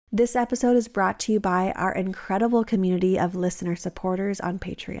This episode is brought to you by our incredible community of listener supporters on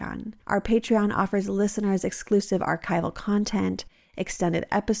Patreon. Our Patreon offers listeners exclusive archival content, extended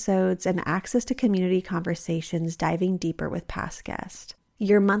episodes, and access to community conversations diving deeper with past guests.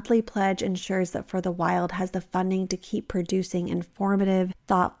 Your monthly pledge ensures that For the Wild has the funding to keep producing informative,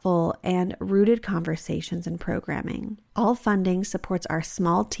 thoughtful, and rooted conversations and programming. All funding supports our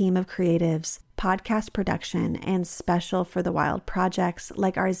small team of creatives, podcast production, and special For the Wild projects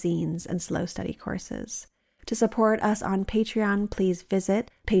like our zines and slow study courses. To support us on Patreon, please visit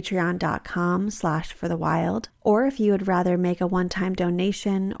patreon.com/forthewild. Or if you would rather make a one-time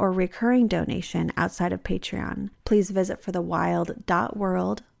donation or recurring donation outside of Patreon, please visit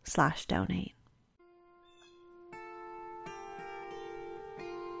forthewild.world/donate.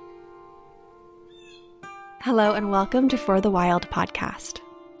 Hello and welcome to For the Wild podcast.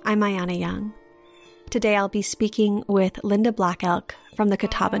 I'm Ayana Young. Today I'll be speaking with Linda Black Elk from the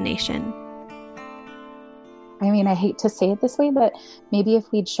Catawba Nation. I mean, I hate to say it this way, but maybe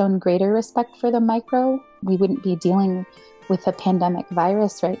if we'd shown greater respect for the micro, we wouldn't be dealing with a pandemic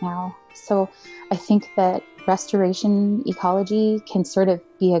virus right now. So I think that restoration ecology can sort of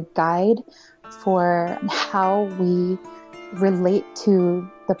be a guide for how we relate to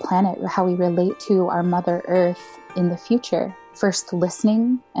the planet, how we relate to our Mother Earth in the future. First,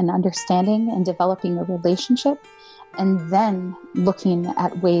 listening and understanding and developing a relationship, and then looking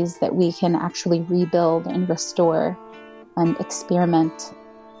at ways that we can actually rebuild and restore and experiment.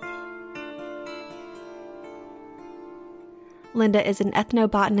 Linda is an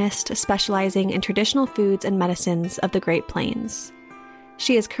ethnobotanist specializing in traditional foods and medicines of the Great Plains.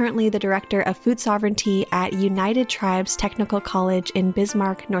 She is currently the Director of Food Sovereignty at United Tribes Technical College in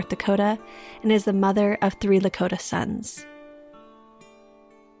Bismarck, North Dakota, and is the mother of 3 Lakota sons.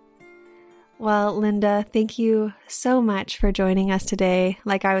 Well, Linda, thank you so much for joining us today.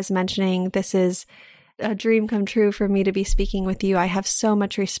 Like I was mentioning, this is a dream come true for me to be speaking with you. I have so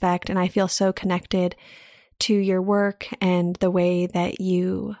much respect and I feel so connected to your work and the way that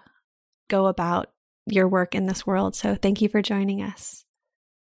you go about your work in this world. So thank you for joining us.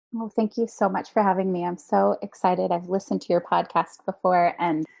 Well, thank you so much for having me. I'm so excited. I've listened to your podcast before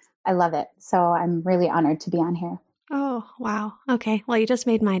and I love it. So I'm really honored to be on here. Oh, wow. Okay. Well, you just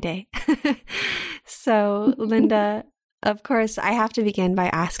made my day. So, Linda, of course, I have to begin by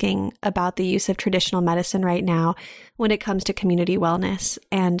asking about the use of traditional medicine right now when it comes to community wellness.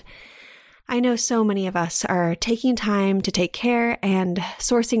 And I know so many of us are taking time to take care and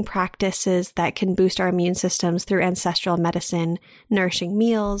sourcing practices that can boost our immune systems through ancestral medicine, nourishing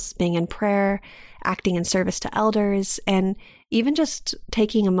meals, being in prayer, acting in service to elders, and even just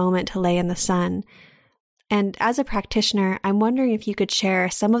taking a moment to lay in the sun. And as a practitioner, I'm wondering if you could share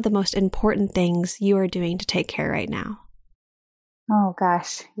some of the most important things you are doing to take care right now. Oh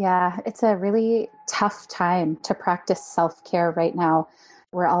gosh, yeah, it's a really tough time to practice self-care right now.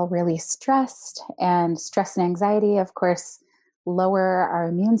 We're all really stressed, and stress and anxiety, of course, lower our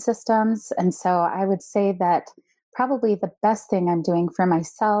immune systems. And so I would say that probably the best thing I'm doing for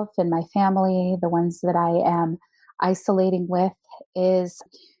myself and my family, the ones that I am isolating with, is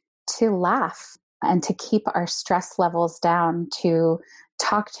to laugh and to keep our stress levels down, to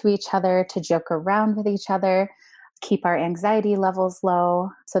talk to each other, to joke around with each other, keep our anxiety levels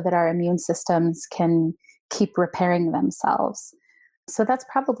low so that our immune systems can keep repairing themselves. So that's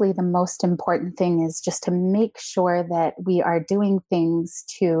probably the most important thing, is just to make sure that we are doing things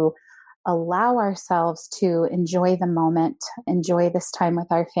to allow ourselves to enjoy the moment, enjoy this time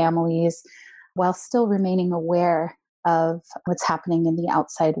with our families, while still remaining aware of what's happening in the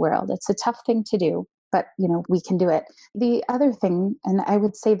outside world. It's a tough thing to do, but we can do it. The other thing, and I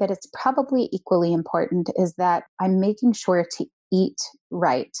would say that it's probably equally important, is that I'm making sure to eat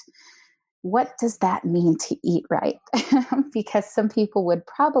right. What does that mean, to eat right? Because some people would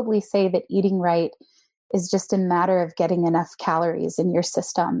probably say that eating right is just a matter of getting enough calories in your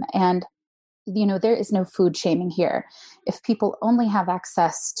system. And there is no food shaming here. If people only have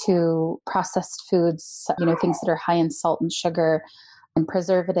access to processed foods, things that are high in salt and sugar and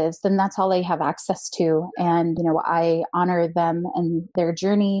preservatives, then that's all they have access to. And, I honor them and their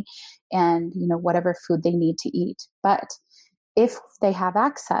journey and, whatever food they need to eat. But if we have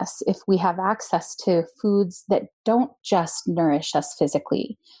access to foods that don't just nourish us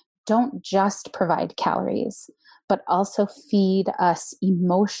physically, don't just provide calories, but also feed us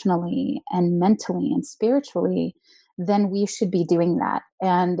emotionally and mentally and spiritually, then we should be doing that.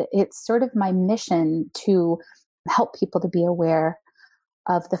 And it's sort of my mission to help people to be aware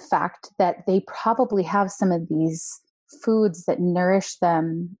of the fact that they probably have some of these foods that nourish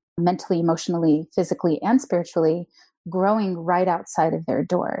them mentally, emotionally, physically, and spiritually, growing right outside of their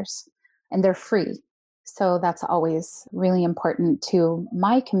doors, and they're free. So that's always really important to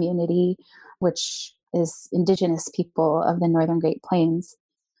my community, which is Indigenous people of the Northern Great Plains.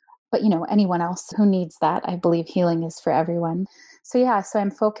 But, anyone else who needs that, I believe healing is for everyone. So, yeah, so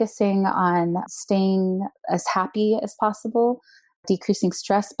I'm focusing on staying as happy as possible, decreasing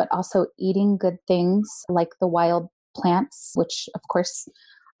stress, but also eating good things like the wild plants, which of course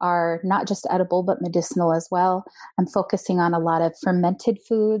are not just edible, but medicinal as well. I'm focusing on a lot of fermented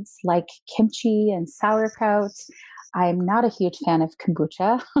foods like kimchi and sauerkraut. I'm not a huge fan of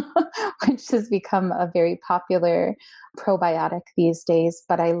kombucha, which has become a very popular probiotic these days,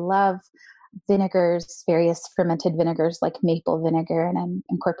 but I love vinegars, various fermented vinegars like maple vinegar, and I'm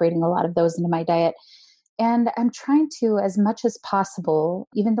incorporating a lot of those into my diet. And I'm trying to, as much as possible,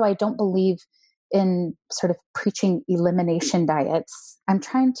 even though I don't believe in sort of preaching elimination diets, I'm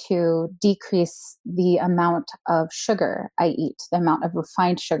trying to decrease the amount of sugar I eat, the amount of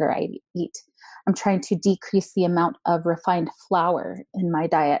refined sugar I eat. I'm trying to decrease the amount of refined flour in my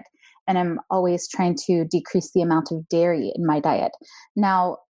diet. And I'm always trying to decrease the amount of dairy in my diet.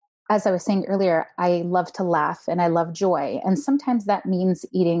 Now, as I was saying earlier, I love to laugh and I love joy. And sometimes that means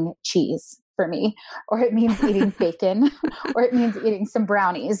eating cheese for me, or it means eating bacon, or it means eating some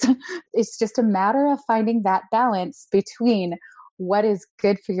brownies. It's just a matter of finding that balance between what is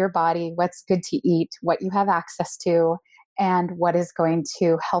good for your body, what's good to eat, what you have access to, and what is going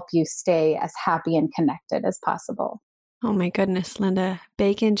to help you stay as happy and connected as possible. Oh my goodness, Linda.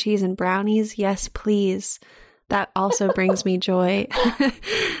 Bacon, cheese, and brownies? Yes, please. That also brings me joy.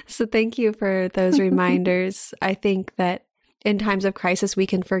 So thank you for those reminders. I think that in times of crisis, we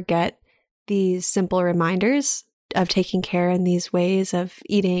can forget these simple reminders of taking care in these ways of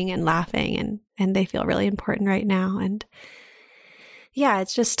eating and laughing, and they feel really important right now. And yeah,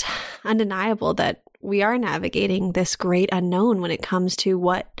 it's just undeniable that we are navigating this great unknown when it comes to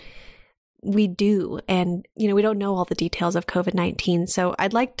what we do. And, we don't know all the details of COVID-19. So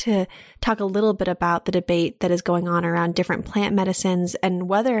I'd like to talk a little bit about the debate that is going on around different plant medicines and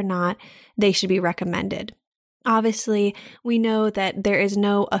whether or not they should be recommended. Obviously, we know that there is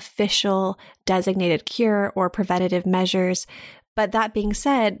no official designated cure or preventative measures. But that being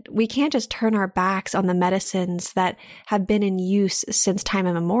said, we can't just turn our backs on the medicines that have been in use since time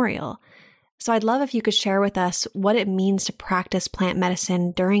immemorial. So I'd love if you could share with us what it means to practice plant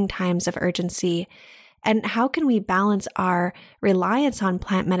medicine during times of urgency, and how can we balance our reliance on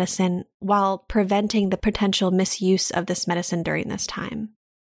plant medicine while preventing the potential misuse of this medicine during this time?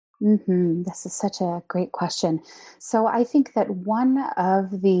 This is such a great question. So I think that one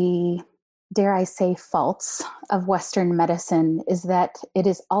of the, dare I say, faults of Western medicine is that it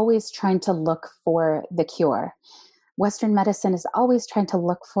is always trying to look for the cure. Western medicine is always trying to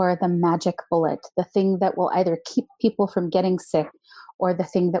look for the magic bullet, the thing that will either keep people from getting sick or the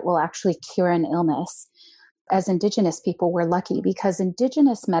thing that will actually cure an illness. As Indigenous people, we're lucky because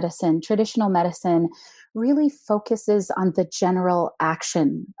Indigenous medicine, traditional medicine, really focuses on the general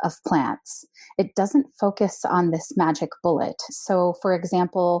action of plants. It doesn't focus on this magic bullet. So, for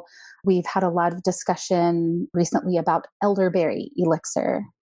example, we've had a lot of discussion recently about elderberry elixir,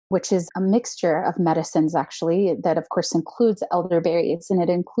 which is a mixture of medicines, actually, that of course includes elderberries, and it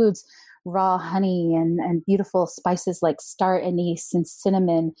includes raw honey and beautiful spices like star anise and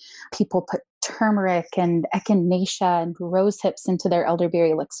cinnamon. People put turmeric and echinacea and rose hips into their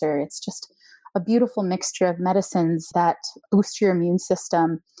elderberry elixir. It's just a beautiful mixture of medicines that boost your immune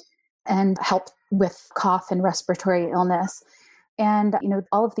system and help with cough and respiratory illness. And,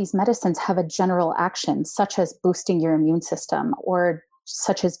 all of these medicines have a general action, such as boosting your immune system or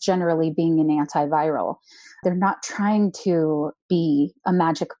such as generally being an antiviral. They're not trying to be a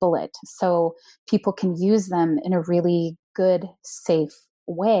magic bullet. So people can use them in a really good, safe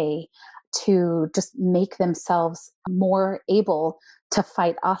way to just make themselves more able to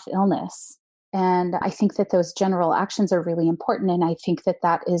fight off illness. And I think that those general actions are really important. And I think that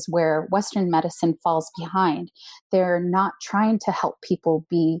that is where Western medicine falls behind. They're not trying to help people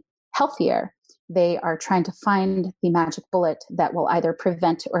be healthier. They are trying to find the magic bullet that will either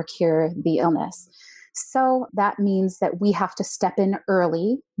prevent or cure the illness. So that means that we have to step in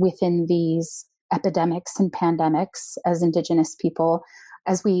early within these epidemics and pandemics as Indigenous people,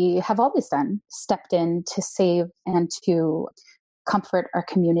 as we have always done, stepped in to save and to comfort our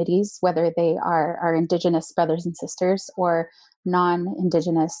communities, whether they are our Indigenous brothers and sisters or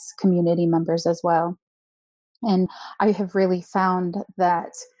non-Indigenous community members as well. And I have really found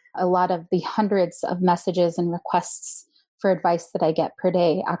that a lot of the hundreds of messages and requests for advice that I get per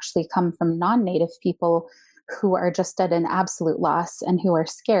day actually come from non-Native people who are just at an absolute loss and who are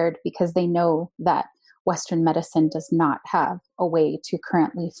scared because they know that Western medicine does not have a way to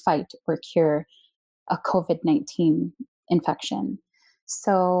currently fight or cure a COVID-19 infection.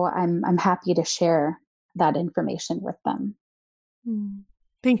 So I'm happy to share that information with them.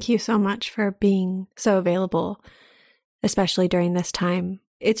 Thank you so much for being so available, especially during this time.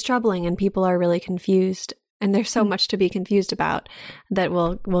 It's troubling and people are really confused, and there's so much to be confused about that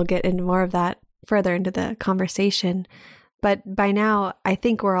we'll get into more of that further into the conversation. But by now, I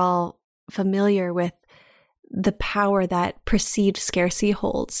think we're all familiar with the power that perceived scarcity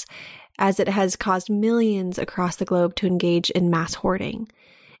holds, as it has caused millions across the globe to engage in mass hoarding.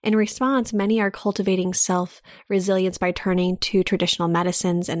 In response, many are cultivating self-resilience by turning to traditional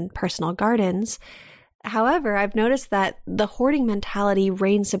medicines and personal gardens. However, I've noticed that the hoarding mentality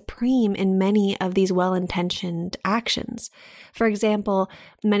reigns supreme in many of these well-intentioned actions. For example,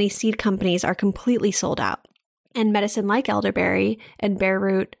 many seed companies are completely sold out, and medicine like elderberry and bear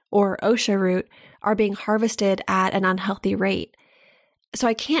root or osha root are being harvested at an unhealthy rate. So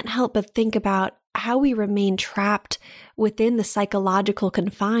I can't help but think about how we remain trapped within the psychological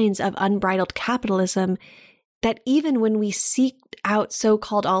confines of unbridled capitalism, that even when we seek out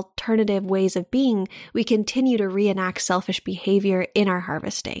so-called alternative ways of being, we continue to reenact selfish behavior in our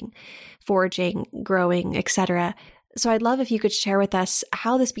harvesting, foraging, growing, etc. So I'd love if you could share with us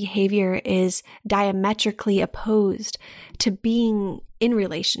how this behavior is diametrically opposed to being in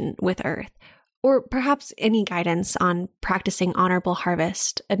relation with Earth, or perhaps any guidance on practicing honorable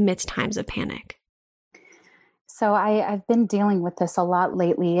harvest amidst times of panic. So I've been dealing with this a lot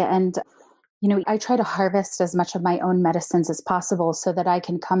lately, and I try to harvest as much of my own medicines as possible so that I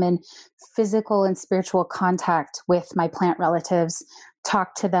can come in physical and spiritual contact with my plant relatives,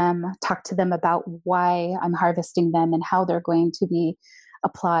 talk to them about why I'm harvesting them and how they're going to be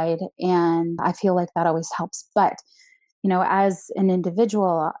applied. And I feel like that always helps. But, as an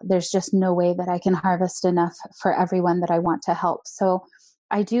individual, there's just no way that I can harvest enough for everyone that I want to help. So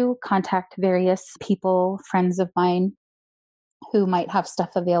I do contact various people, friends of mine, who might have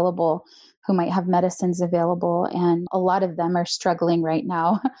stuff available, who might have medicines available. And a lot of them are struggling right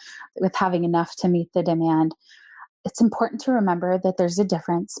now with having enough to meet the demand. It's important to remember that there's a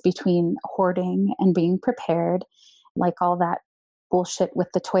difference between hoarding and being prepared, like all that bullshit with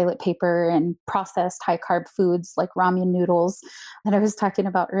the toilet paper and processed high carb foods like ramen noodles that I was talking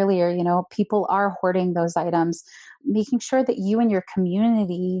about earlier. People are hoarding those items, making sure that you and your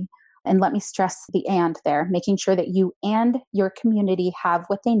community, and let me stress the and there, making sure that you and your community have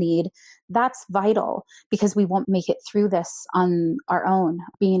what they need. That's vital, because we won't make it through this on our own.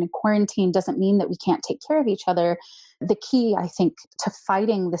 Being in quarantine doesn't mean that we can't take care of each other. The key, I think, to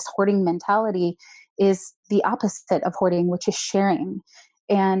fighting this hoarding mentality is the opposite of hoarding, which is sharing.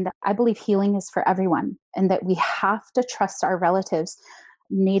 And I believe healing is for everyone, and that we have to trust our relatives,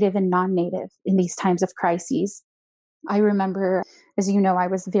 native and non-native, in these times of crises. I remember, as you know, I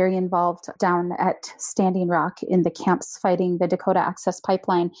was very involved down at Standing Rock in the camps fighting the Dakota Access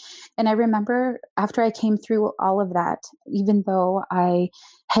Pipeline. And I remember after I came through all of that, even though I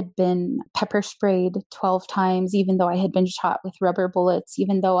had been pepper sprayed 12 times, even though I had been shot with rubber bullets,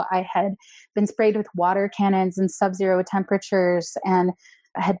 even though I had been sprayed with water cannons in sub-zero temperatures, and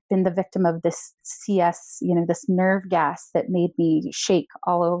I had been the victim of this CS, this nerve gas that made me shake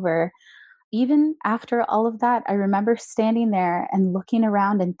all over. Even after all of that, I remember standing there and looking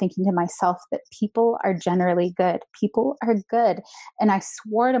around and thinking to myself that people are generally good. People are good. And I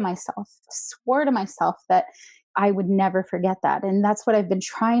swore to myself that I would never forget that. And that's what I've been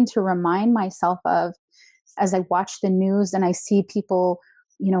trying to remind myself of as I watch the news and I see people,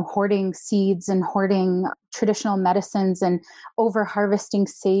 hoarding seeds and hoarding traditional medicines and over harvesting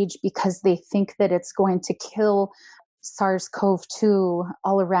sage because they think that it's going to kill SARS-CoV-2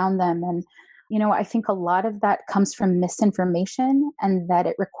 all around them. And, I think a lot of that comes from misinformation, and that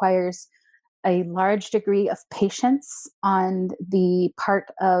it requires a large degree of patience on the part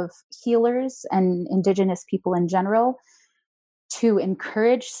of healers and Indigenous people in general to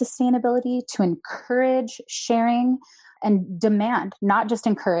encourage sustainability, to encourage sharing, and demand, not just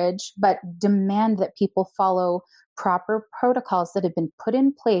encourage, but demand that people follow proper protocols that have been put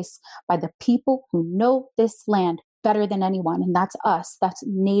in place by the people who know this land better than anyone. And that's us, that's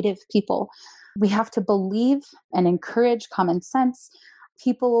Native people. We have to believe and encourage common sense.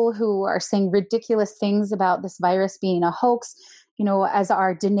 People who are saying ridiculous things about this virus being a hoax, as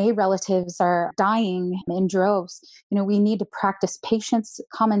our Dene relatives are dying in droves, we need to practice patience,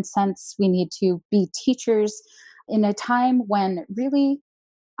 common sense. We need to be teachers in a time when really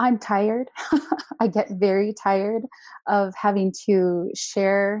I'm tired. I get very tired of having to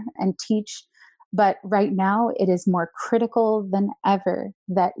share and teach But right now, it is more critical than ever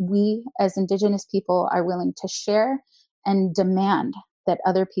that we as Indigenous people are willing to share and demand that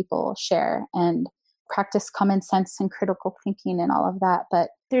other people share and practice common sense and critical thinking and all of that.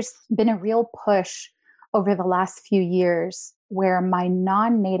 But there's been a real push over the last few years where my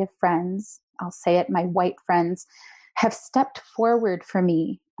non-Native friends, I'll say it, my white friends, have stepped forward for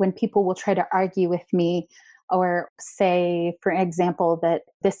me when people will try to argue with me or say, for example, that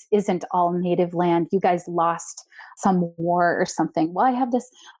this isn't all Native land. You guys lost some war or something. Well, I have this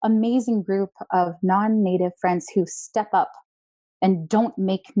amazing group of non-Native friends who step up and don't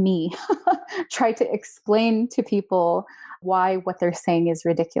make me try to explain to people why what they're saying is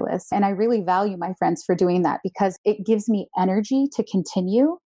ridiculous. And I really value my friends for doing that because it gives me energy to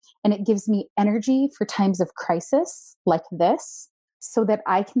continue, and it gives me energy for times of crisis like this so that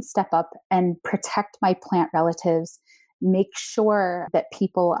I can step up and protect my plant relatives, make sure that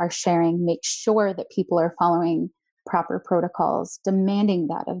people are sharing, make sure that people are following proper protocols, demanding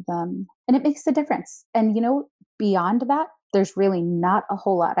that of them. And it makes a difference. And, beyond that, there's really not a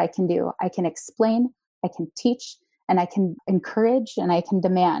whole lot I can do. I can explain, I can teach, and I can encourage, and I can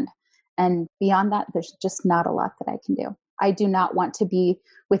demand. And beyond that, there's just not a lot that I can do. I do not want to be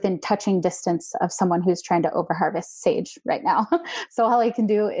within touching distance of someone who's trying to overharvest sage right now. So all I can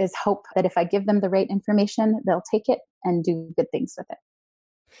do is hope that if I give them the right information, they'll take it and do good things with it.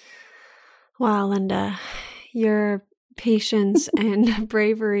 Wow, Linda, your patience and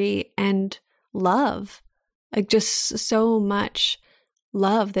bravery and love, like just so much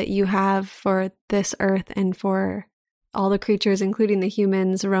love that you have for this earth and for all the creatures, including the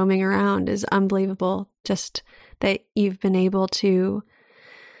humans roaming around, is unbelievable. Just that you've been able to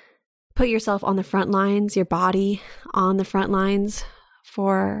put yourself on the front lines, your body on the front lines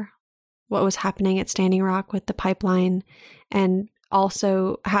for what was happening at Standing Rock with the pipeline, and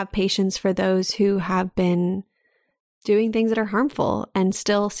also have patience for those who have been doing things that are harmful and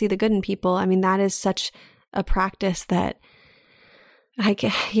still see the good in people. I mean, that is such a practice that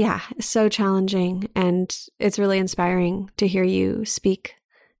so challenging. And it's really inspiring to hear you speak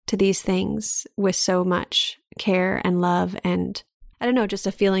to these things with so much care and love. And I don't know, just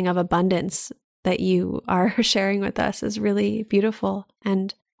a feeling of abundance that you are sharing with us is really beautiful.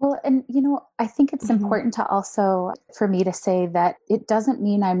 And I think it's important to also, for me to say that it doesn't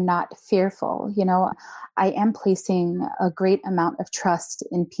mean I'm not fearful. I am placing a great amount of trust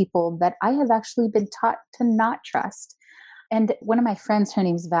in people that I have actually been taught to not trust. And one of my friends, her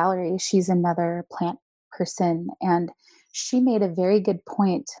name's Valerie, she's another plant person. And she made a very good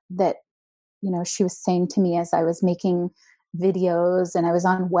point that, she was saying to me as I was making videos and I was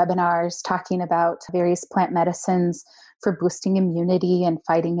on webinars talking about various plant medicines for boosting immunity and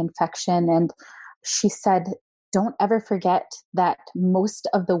fighting infection. And she said, don't ever forget that most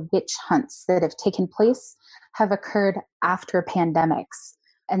of the witch hunts that have taken place have occurred after pandemics.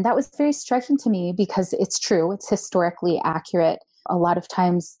 And that was very striking to me because it's true. It's historically accurate. A lot of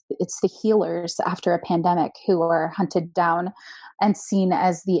times it's the healers after a pandemic who are hunted down and seen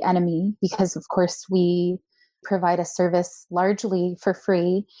as the enemy because, of course, we provide a service largely for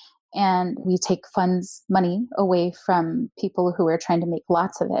free and we take money away from people who are trying to make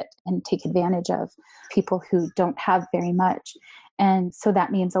lots of it and take advantage of people who don't have very much. And so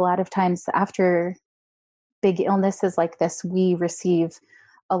that means a lot of times after big illnesses like this, we receive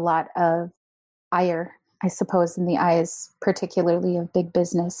a lot of ire, I suppose, in the eyes, particularly of big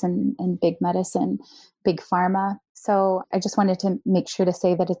business and big medicine, big pharma. So I just wanted to make sure to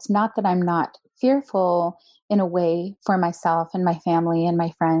say that it's not that I'm not fearful in a way for myself and my family and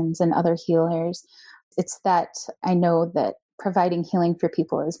my friends and other healers. It's that I know that providing healing for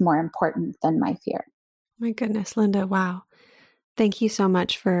people is more important than my fear. My goodness, Linda, wow. Thank you so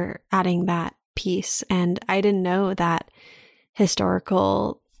much for adding that piece. And I didn't know that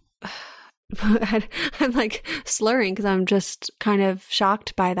historical... I'm like slurring because I'm just kind of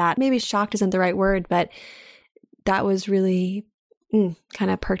shocked by that. Maybe shocked isn't the right word, but that was really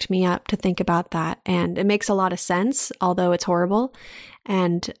kind of perked me up to think about that. And it makes a lot of sense, although it's horrible.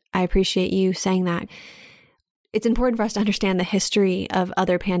 And I appreciate you saying that. It's important for us to understand the history of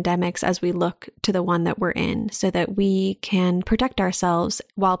other pandemics as we look to the one that we're in so that we can protect ourselves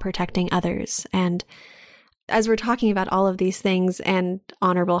while protecting others. And as we're talking about all of these things and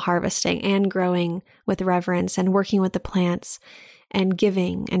honorable harvesting and growing with reverence and working with the plants and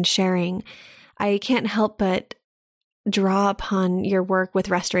giving and sharing, I can't help but draw upon your work with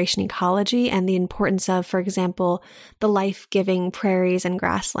restoration ecology and the importance of, for example, the life-giving prairies and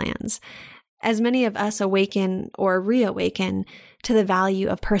grasslands. As many of us awaken or reawaken to the value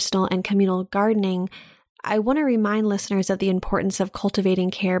of personal and communal gardening, I want to remind listeners of the importance of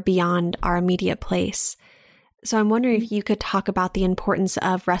cultivating care beyond our immediate place. So I'm wondering if you could talk about the importance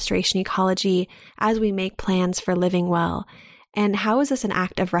of restoration ecology as we make plans for living well. And how is this an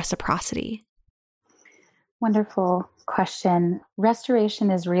act of reciprocity? Wonderful question.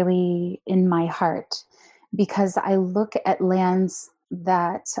 Restoration is really in my heart because I look at lands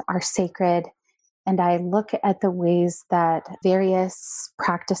that are sacred and I look at the ways that various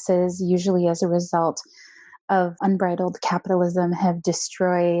practices, usually as a result of unbridled capitalism, have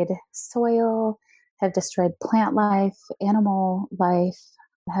destroyed soil, have destroyed plant life, animal life,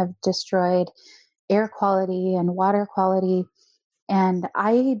 have destroyed air quality and water quality. And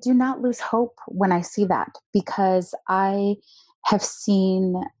I do not lose hope when I see that because I have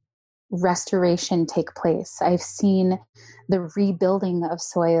seen restoration take place. I've seen the rebuilding of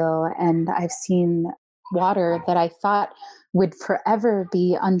soil and I've seen water that I thought would forever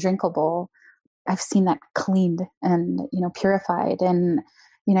be undrinkable. I've seen that cleaned and, purified. And,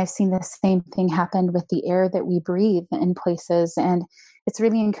 I've seen the same thing happen with the air that we breathe in places. And it's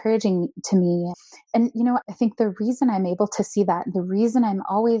really encouraging to me. And, I think the reason I'm able to see that, the reason I'm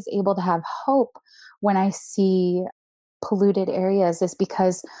always able to have hope when I see polluted areas is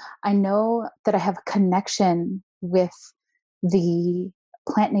because I know that I have a connection with the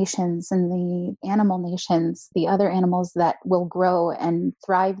plant nations and the animal nations, the other animals that will grow and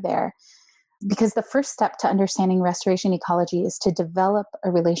thrive there. Because the first step to understanding restoration ecology is to develop a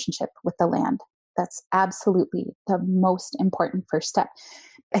relationship with the land. That's absolutely the most important first step.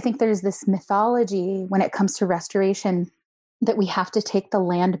 I think there's this mythology when it comes to restoration that we have to take the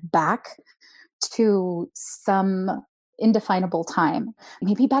land back to some indefinable time,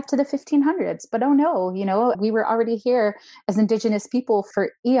 maybe back to the 1500s. But oh no, we were already here as Indigenous people for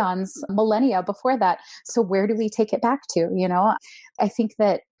eons, millennia before that. So where do we take it back to? I think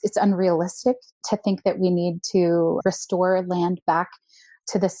that it's unrealistic to think that we need to restore land back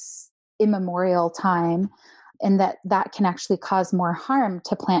to this immemorial time, and that can actually cause more harm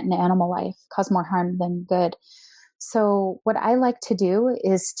to plant and animal life, cause more harm than good. So what I like to do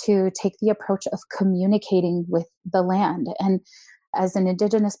is to take the approach of communicating with the land. And as an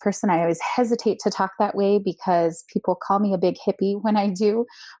Indigenous person, I always hesitate to talk that way because people call me a big hippie when I do.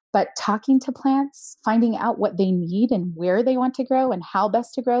 But talking to plants, finding out what they need and where they want to grow and how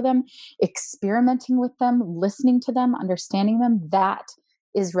best to grow them, experimenting with them, listening to them, understanding them, that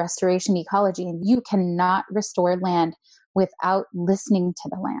is restoration ecology. And you cannot restore land without listening to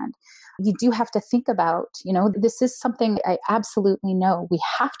the land. You do have to think about, this is something I absolutely know. We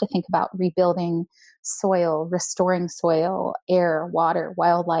have to think about rebuilding soil, restoring soil, air, water,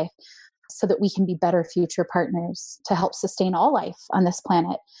 wildlife, so that we can be better future partners to help sustain all life on this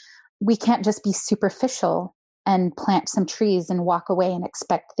planet. We can't just be superficial and plant some trees and walk away and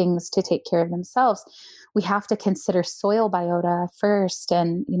expect things to take care of themselves. We have to consider soil biota first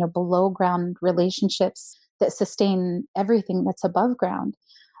and, below ground relationships that sustain everything that's above ground.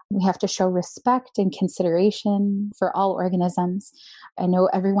 We have to show respect and consideration for all organisms. I know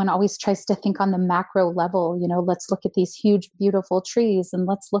everyone always tries to think on the macro level, let's look at these huge, beautiful trees and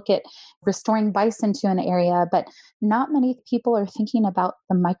let's look at restoring bison to an area, but not many people are thinking about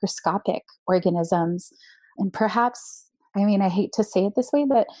the microscopic organisms. And perhaps, I hate to say it this way,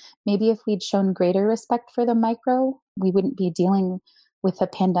 but maybe if we'd shown greater respect for the micro, we wouldn't be dealing with a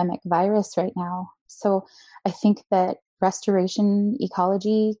pandemic virus right now. So I think that restoration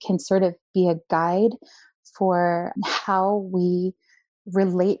ecology can sort of be a guide for how we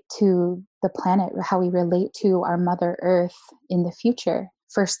relate to the planet, or how we relate to our Mother Earth in the future.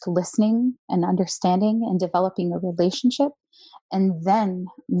 First, listening and understanding and developing a relationship, and then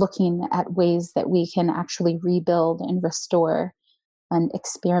looking at ways that we can actually rebuild and restore and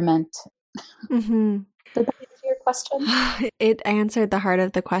experiment. Mm-hmm. Did that answer your question? It answered the heart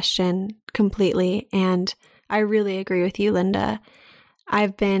of the question completely. And I really agree with you, Linda.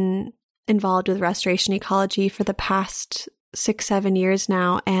 I've been involved with restoration ecology for the past 6-7 years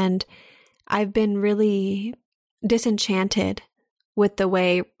now, and I've been really disenchanted with the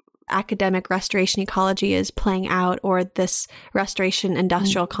way academic restoration ecology is playing out, or this restoration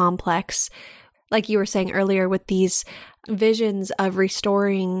industrial complex. Like you were saying earlier, with these visions of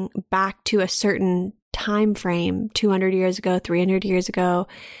restoring back to a certain time frame, 200 years ago, 300 years ago,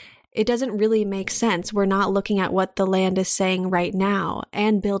 it doesn't really make sense. We're not looking at what the land is saying right now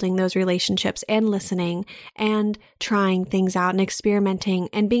and building those relationships and listening and trying things out and experimenting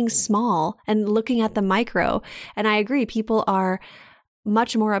and being small and looking at the micro. And I agree, people are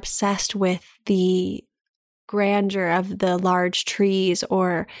much more obsessed with the grandeur of the large trees,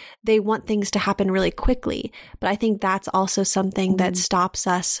 or they want things to happen really quickly. But I think that's also something that stops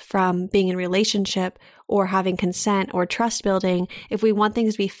us from being in relationship or having consent or trust building. If we want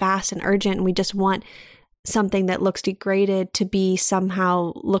things to be fast and urgent, and we just want something that looks degraded to be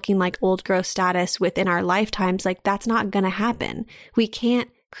somehow looking like old growth status within our lifetimes, like that's not going to happen. We can't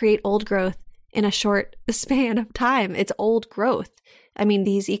create old growth in a short span of time. It's old growth. I mean,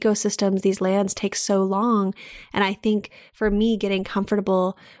 these ecosystems, these lands take so long. And I think for me, getting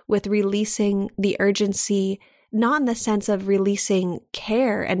comfortable with releasing the urgency, not in the sense of releasing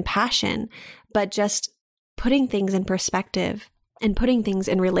care and passion, but just putting things in perspective and putting things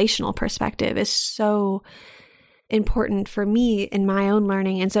in relational perspective is so important for me in my own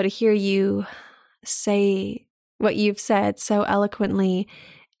learning. And so to hear you say what you've said so eloquently,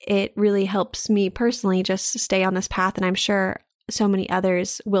 it really helps me personally just stay on this path. And I'm sure so many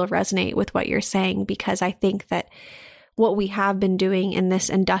others will resonate with what you're saying, because I think that what we have been doing in this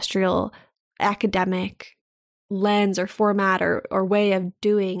industrial academic lens or format or way of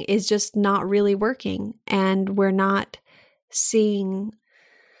doing is just not really working. And we're not seeing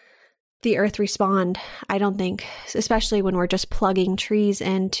the earth respond, I don't think, especially when we're just plugging trees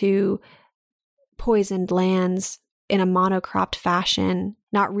into poisoned lands in a monocropped fashion,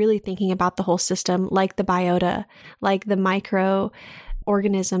 not really thinking about the whole system, like the biota, like the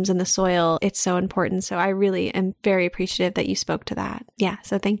microorganisms in the soil. It's so important. So I really am very appreciative that you spoke to that. Yeah.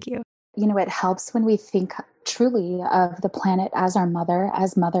 So thank you. You know, it helps when we think truly of the planet as our mother,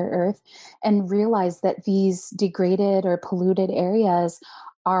 as Mother Earth, and realize that these degraded or polluted areas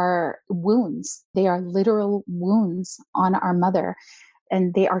are wounds. They are literal wounds on our mother,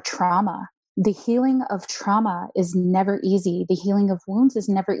 and they are trauma. The healing of trauma is never easy. The healing of wounds is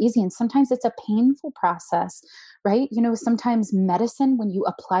never easy. And sometimes it's a painful process, right? You know, sometimes medicine, when you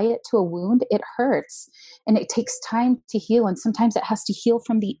apply it to a wound, it hurts and it takes time to heal. And sometimes it has to heal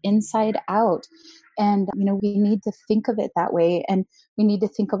from the inside out. And, you know, we need to think of it that way. And we need to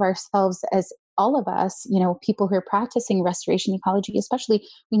think of ourselves as all of us, you know, people who are practicing restoration ecology, especially,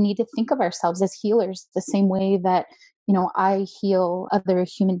 we need to think of ourselves as healers the same way that, you know, I heal other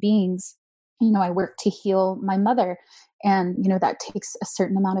human beings. You know, I work to heal my mother, and, you know, that takes a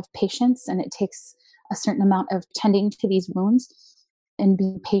certain amount of patience, and it takes a certain amount of tending to these wounds and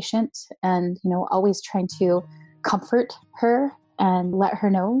being patient and, you know, always trying to comfort her and let her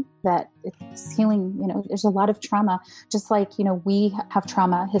know that it's healing. You know, there's a lot of trauma, just like, you know, we have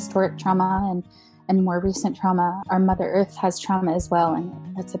trauma, historic trauma and more recent trauma. Our Mother Earth has trauma as well. And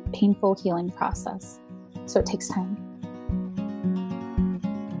that's a painful healing process. So it takes time.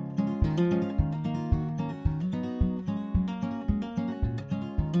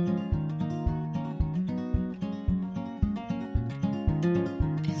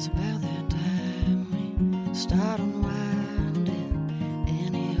 It's about that time we start unwinding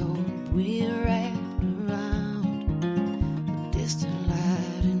any hope we wrap around the distant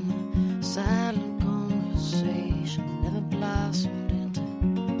light in the silent conversation never blossomed into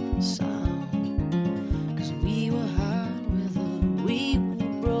sound. 'Cause we were hard with her, we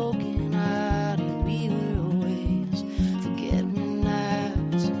were broken hearted, we were always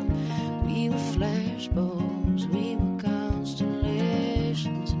forget-me-nots, and we were flashbulbs, we were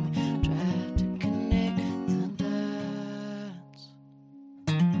constellations, and we tried to connect the dots.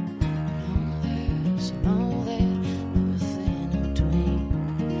 And all that, everything in between,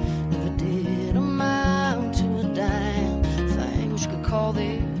 never did amount to a dime. Things you could call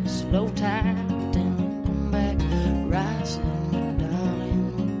this low tide, then we'll come back rising, but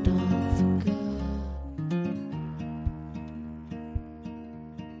darling, we're done for good.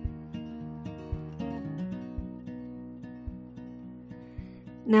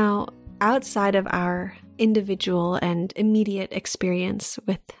 Now, outside of our individual and immediate experience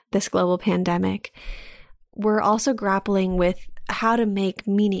with this global pandemic, we're also grappling with how to make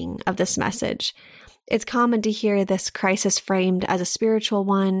meaning of this message. It's common to hear this crisis framed as a spiritual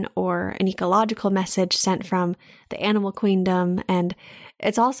one or an ecological message sent from the animal queendom, and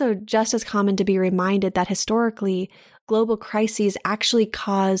it's also just as common to be reminded that historically, global crises actually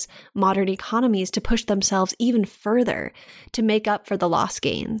cause modern economies to push themselves even further to make up for the lost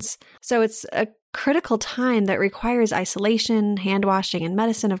gains. So it's a critical time that requires isolation, hand washing, and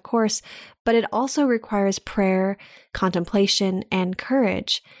medicine, of course, but it also requires prayer, contemplation, and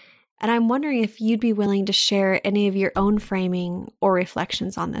courage. And I'm wondering if you'd be willing to share any of your own framing or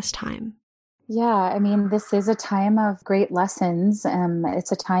reflections on this time. Yeah, I mean, this is a time of great lessons.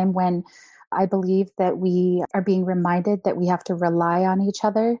 It's a time when I believe that we are being reminded that we have to rely on each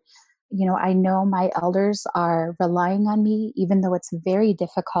other. You know, I know my elders are relying on me, even though it's very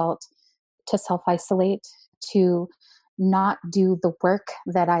difficult to self-isolate. to not do the work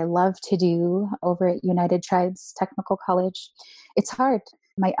that I love to do over at United Tribes Technical College. It's hard.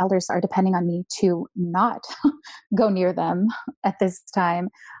 My elders are depending on me to not go near them at this time,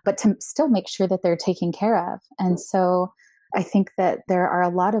 but to still make sure that they're taken care of. And so I think that there are a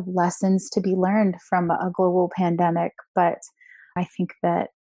lot of lessons to be learned from a global pandemic, but I think that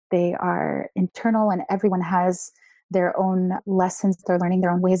they are internal and everyone has their own lessons they're learning,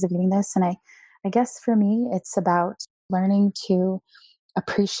 their own ways of viewing this. And I guess for me, it's about learning to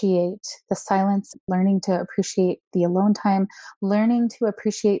appreciate the silence, learning to appreciate the alone time, learning to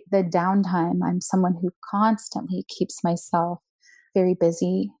appreciate the downtime. I'm someone who constantly keeps myself very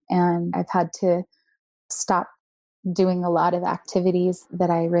busy, and I've had to stop doing a lot of activities that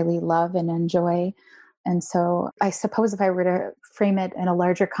I really love and enjoy. And so I suppose if I were to frame it in a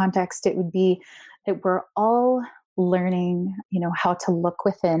larger context, it would be that we're all learning, how to look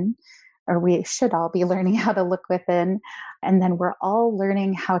within, or we should all be learning how to look within. And then we're all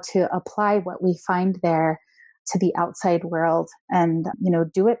learning how to apply what we find there to the outside world and,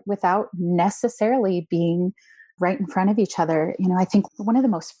 do it without necessarily being right in front of each other. I think one of the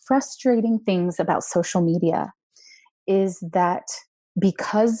most frustrating things about social media is that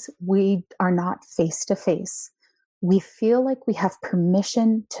because we are not face to face, we feel like we have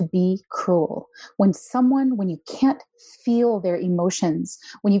permission to be cruel. When you can't feel their emotions,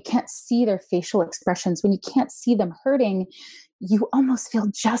 when you can't see their facial expressions, when you can't see them hurting, you almost feel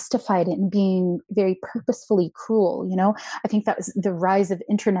justified in being very purposefully cruel. I think that was the rise of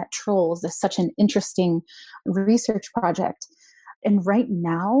internet trolls is such an interesting research project. And right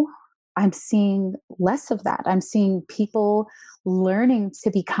now, I'm seeing less of that. I'm seeing people learning to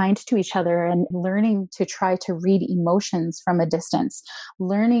be kind to each other and learning to try to read emotions from a distance,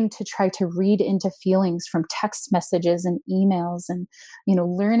 learning to try to read into feelings from text messages and emails, and,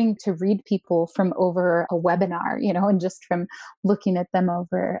 learning to read people from over a webinar, and just from looking at them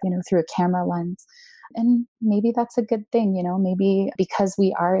over, through a camera lens. And maybe that's a good thing, maybe because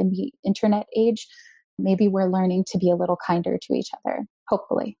we are in the internet age, maybe we're learning to be a little kinder to each other,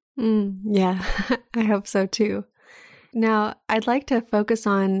 hopefully. Yeah, I hope so too. Now, I'd like to focus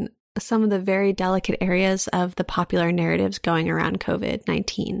on some of the very delicate areas of the popular narratives going around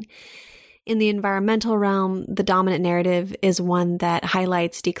COVID-19. In the environmental realm, the dominant narrative is one that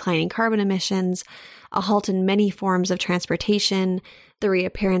highlights declining carbon emissions, a halt in many forms of transportation, the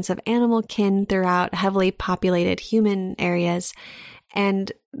reappearance of animal kin throughout heavily populated human areas,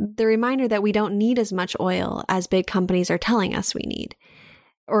 and the reminder that we don't need as much oil as big companies are telling us we need.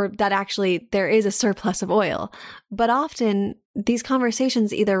 Or that actually there is a surplus of oil. But often these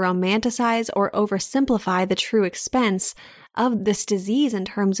conversations either romanticize or oversimplify the true expense of this disease in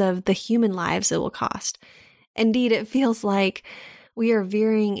terms of the human lives it will cost. Indeed, it feels like we are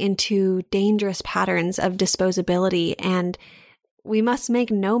veering into dangerous patterns of disposability, and we must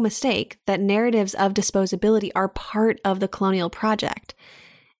make no mistake that narratives of disposability are part of the colonial project.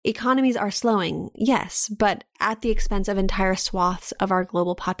 Economies are slowing, yes, but at the expense of entire swaths of our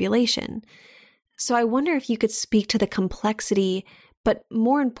global population. So I wonder if you could speak to the complexity, but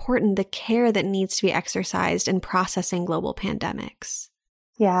more important, the care that needs to be exercised in processing global pandemics.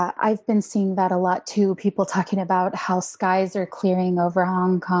 Yeah, I've been seeing that a lot too. People talking about how skies are clearing over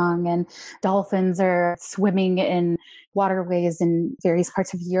Hong Kong and dolphins are swimming in waterways in various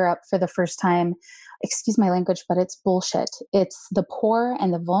parts of Europe for the first time. Excuse my language, but it's bullshit. It's the poor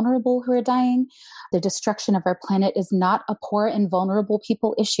and the vulnerable who are dying. The destruction of our planet is not a poor and vulnerable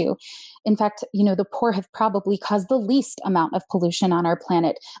people issue. In fact, the poor have probably caused the least amount of pollution on our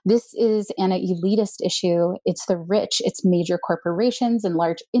planet. This is an elitist issue. It's the rich, it's major corporations and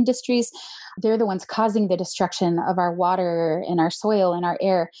large industries. They're the ones causing the destruction of our water and our soil and our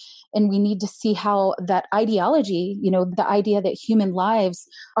air. And we need to see how that ideology, the idea that human lives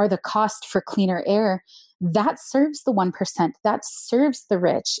are the cost for cleaner air, that serves the 1%, that serves the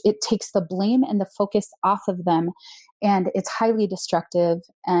rich. It takes the blame and the focus off of them. And it's highly destructive.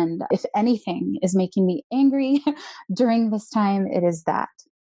 And if anything is making me angry during this time, it is that.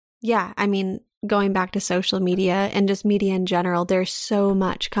 Yeah, I mean, going back to social media and just media in general, there's so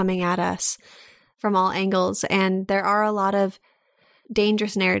much coming at us from all angles. And there are a lot of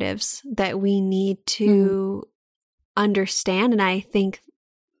dangerous narratives that we need to understand. And I think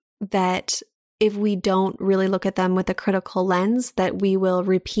that if we don't really look at them with a critical lens, that we will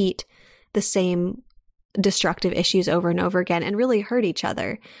repeat the same destructive issues over and over again and really hurt each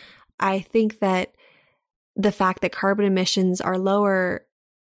other. I think that the fact that carbon emissions are lower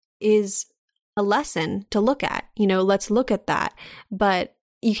is a lesson to look at. Let's look at that. But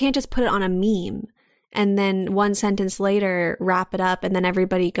you can't just put it on a meme and then one sentence later wrap it up and then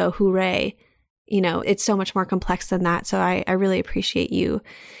everybody go hooray. it's so much more complex than that. So I really appreciate you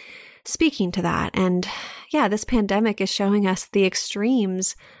speaking to that. And yeah, this pandemic is showing us the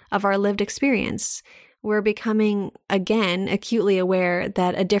extremes of our lived experience. We're becoming, again, acutely aware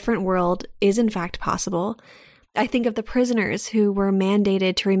that a different world is in fact possible. I think of the prisoners who were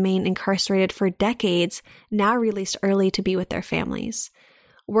mandated to remain incarcerated for decades, now released early to be with their families.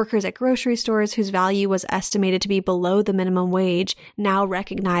 Workers at grocery stores whose value was estimated to be below the minimum wage, now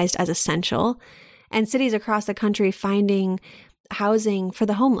recognized as essential. And cities across the country finding housing for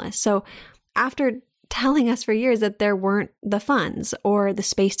the homeless. So after telling us for years that there weren't the funds or the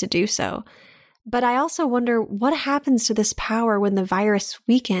space to do so. But I also wonder what happens to this power when the virus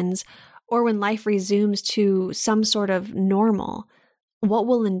weakens or when life resumes to some sort of normal. What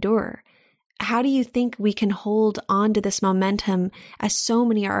will endure? How do you think we can hold on to this momentum as so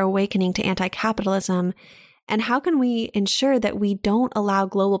many are awakening to anti-capitalism? And how can we ensure that we don't allow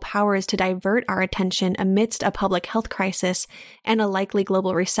global powers to divert our attention amidst a public health crisis and a likely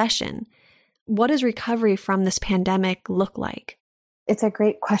global recession? What does recovery from this pandemic look like? It's a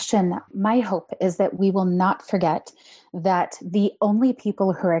great question. My hope is that we will not forget that the only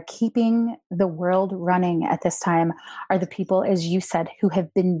people who are keeping the world running at this time are the people, as you said, who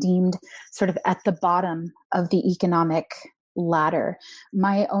have been deemed sort of at the bottom of the economic ladder.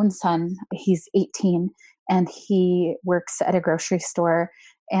 My own son, he's 18, and he works at a grocery store,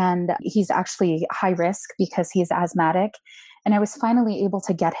 and he's actually high risk because he's asthmatic. And I was finally able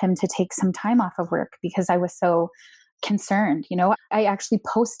to get him to take some time off of work because I was so concerned. I actually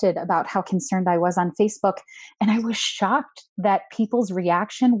posted about how concerned I was on Facebook, and I was shocked that people's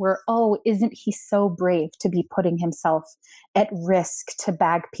reaction were, oh, isn't he so brave to be putting himself at risk to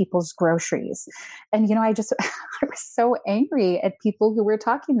bag people's groceries? And, I was so angry at people who were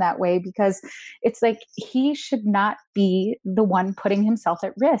talking that way because it's like he should not be the one putting himself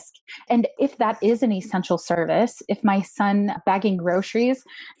at risk. And if that is an essential service, if my son bagging groceries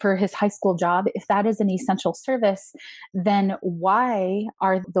for his high school job, if that is an essential service, then why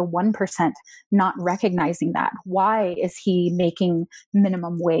are the 1% not recognizing that? Why is he making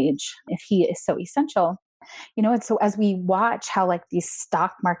minimum wage if he is so essential? And so as we watch how these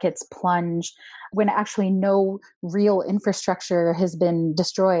stock markets plunge when actually no real infrastructure has been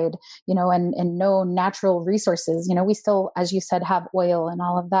destroyed, and no natural resources, we still, as you said, have oil and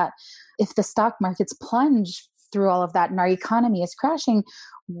all of that. If the stock markets plunge through all of that and our economy is crashing,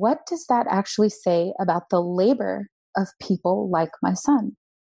 what does that actually say about the labor of people like my son?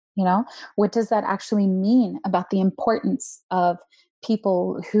 What does that actually mean about the importance of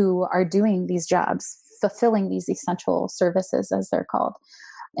people who are doing these jobs, fulfilling these essential services, as they're called?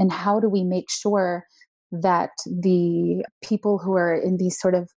 And how do we make sure that the people who are in these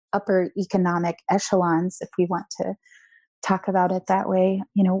sort of upper economic echelons, if we want to talk about it that way,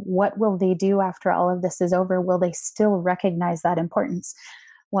 what will they do after all of this is over? Will they still recognize that importance?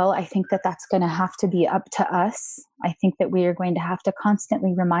 Well, I think that that's going to have to be up to us. I think that we are going to have to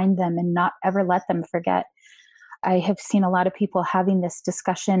constantly remind them and not ever let them forget. I have seen a lot of people having this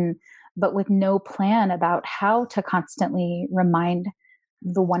discussion, but with no plan about how to constantly remind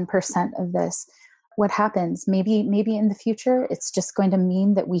the 1% of this. What happens? Maybe in the future, it's just going to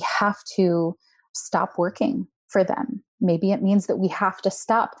mean that we have to stop working for them. Maybe it means that we have to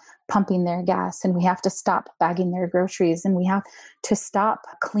stop pumping their gas, and we have to stop bagging their groceries, and we have to stop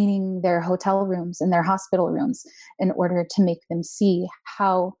cleaning their hotel rooms and their hospital rooms in order to make them see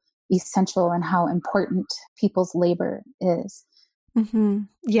how essential and how important people's labor is. Mm-hmm.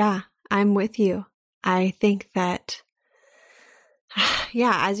 Yeah, I'm with you. I think that,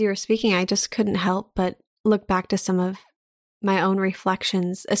 as you were speaking, I just couldn't help but look back to some of my own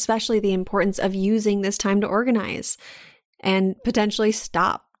reflections, especially the importance of using this time to organize and potentially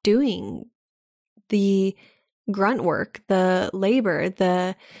stop doing the grunt work, the labor,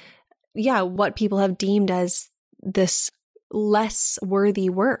 what people have deemed as this less worthy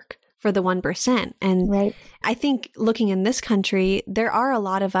work for the 1%. And right. I think looking in this country, there are a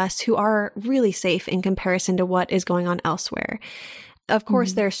lot of us who are really safe in comparison to what is going on elsewhere. Of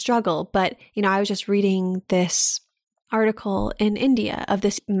course, there's struggle, but, I was just reading this article in India of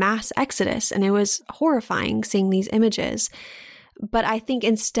this mass exodus, and it was horrifying seeing these images. But I think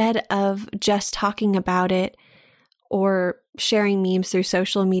instead of just talking about it or sharing memes through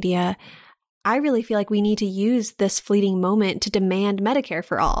social media, I really feel like we need to use this fleeting moment to demand Medicare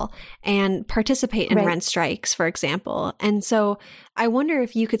for all and participate in rent strikes, for example. And so I wonder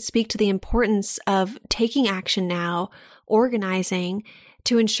if you could speak to the importance of taking action now, organizing,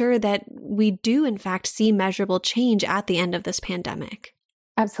 to ensure that we do, in fact, see measurable change at the end of this pandemic.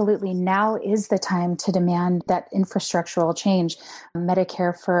 Absolutely. Now is the time to demand that infrastructural change,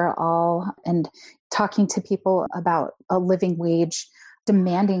 Medicare for all, and talking to people about a living wage,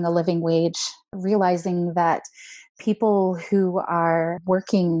 demanding a living wage, realizing that people who are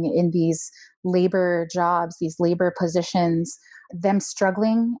working in these labor jobs, these labor positions, them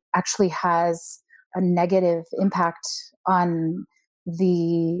struggling actually has a negative impact on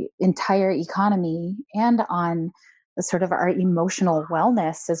the entire economy and on the sort of our emotional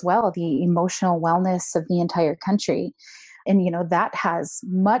wellness as well, the emotional wellness of the entire country. And, that has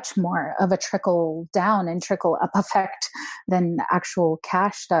much more of a trickle down and trickle up effect than actual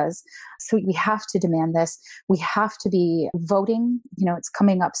cash does. So we have to demand this. We have to be voting, it's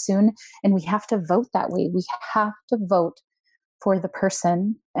coming up soon, and we have to vote that way. We have to vote for the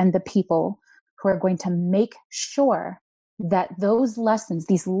person and the people who are going to make sure that those lessons,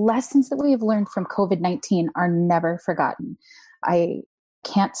 these lessons that we have learned from COVID-19 are never forgotten. I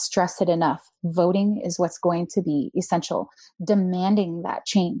can't stress it enough. Voting is what's going to be essential. Demanding that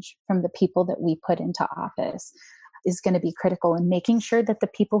change from the people that we put into office is going to be critical, and making sure that the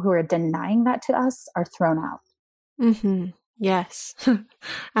people who are denying that to us are thrown out. Mm-hmm. Yes,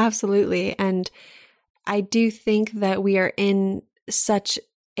 absolutely. And I do think that we are in such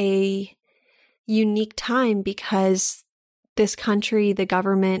a unique time because this country, the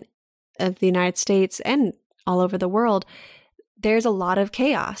government of the United States and all over the world, there's a lot of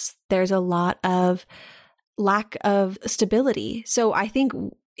chaos. There's a lot of lack of stability. So I think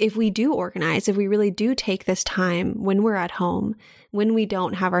if we do organize, if we really do take this time when we're at home, when we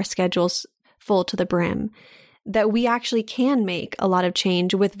don't have our schedules full to the brim, that we actually can make a lot of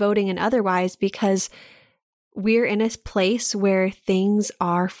change with voting and otherwise, because we're in a place where things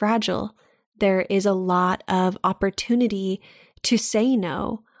are fragile. There is a lot of opportunity to say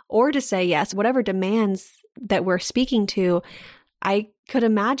no or to say yes, whatever demands that we're speaking to. I could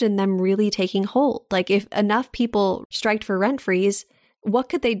imagine them really taking hold. Like if enough people striked for rent freeze, what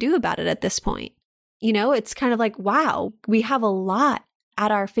could they do about it at this point? It's kind of like, wow, we have a lot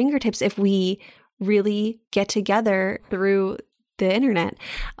at our fingertips if we really get together through the internet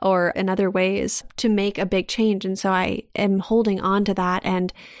or in other ways to make a big change. And so I am holding on to that.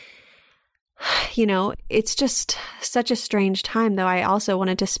 And it's just such a strange time, though. I also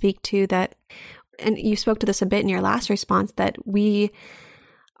wanted to speak to that, and you spoke to this a bit in your last response, that we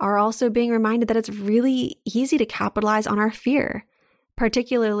are also being reminded that it's really easy to capitalize on our fear,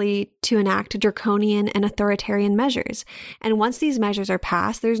 particularly to enact draconian and authoritarian measures. And once these measures are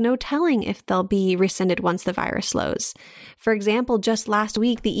passed, there's no telling if they'll be rescinded once the virus slows. For example, just last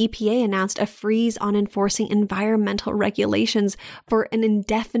week, the EPA announced a freeze on enforcing environmental regulations for an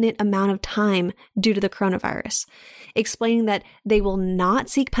indefinite amount of time due to the coronavirus, explaining that they will not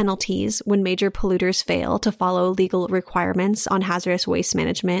seek penalties when major polluters fail to follow legal requirements on hazardous waste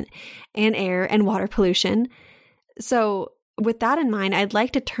management and air and water pollution. So, with that in mind, I'd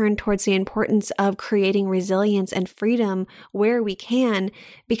like to turn towards the importance of creating resilience and freedom where we can,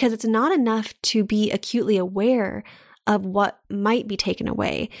 because it's not enough to be acutely aware of what might be taken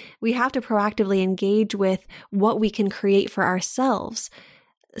away. We have to proactively engage with what we can create for ourselves.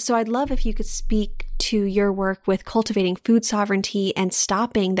 So I'd love if you could speak to your work with cultivating food sovereignty and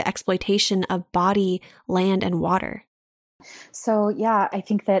stopping the exploitation of body, land, and water. So, yeah, I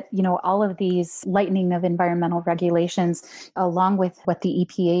think that, all of these lightening of environmental regulations, along with what the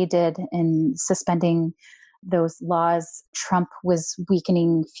EPA did in suspending those laws, Trump was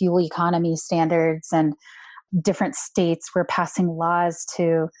weakening fuel economy standards, and different states were passing laws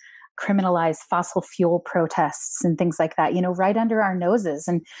to criminalize fossil fuel protests and things like that, right under our noses.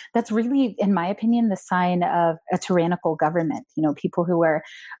 And that's really, in my opinion, the sign of a tyrannical government, people who are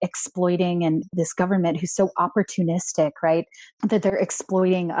exploiting, and this government who's so opportunistic, right? That they're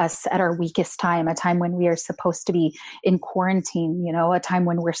exploiting us at our weakest time, a time when we are supposed to be in quarantine, a time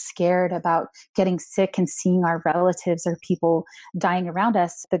when we're scared about getting sick and seeing our relatives or people dying around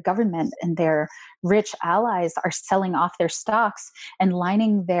us. The government and their rich allies are selling off their stocks and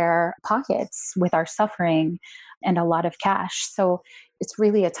lining their pockets with our suffering and a lot of cash. So it's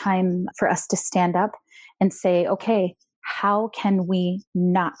really a time for us to stand up and say, okay, how can we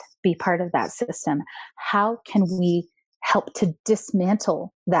not be part of that system? How can we help to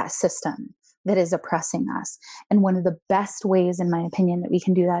dismantle that system that is oppressing us? And one of the best ways, in my opinion, that we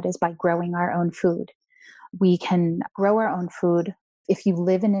can do that is by growing our own food. We can grow our own food. If you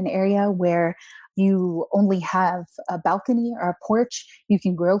live in an area where you only have a balcony or a porch, you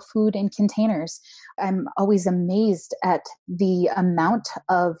can grow food in containers. I'm always amazed at the amount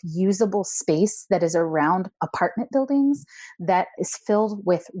of usable space that is around apartment buildings that is filled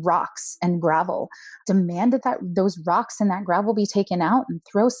with rocks and gravel. Demand that those rocks and that gravel be taken out and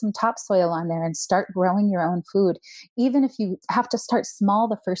throw some topsoil on there and start growing your own food. Even if you have to start small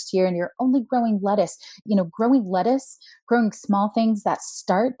the first year and you're only growing lettuce, growing small things that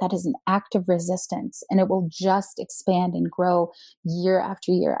is an act of resistance, and it will just expand and grow year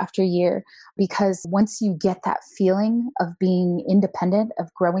after year after year. Because once you get that feeling of being independent,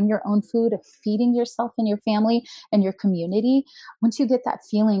 of growing your own food, of feeding yourself and your family and your community, once you get that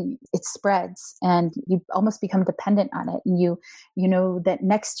feeling, it spreads and you almost become dependent on it. And you know that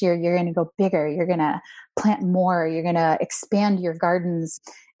next year you're going to go bigger, you're going to plant more, you're going to expand your gardens.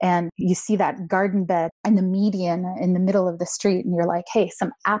 And you see that garden bed in the median in the middle of the street, and you're like, hey,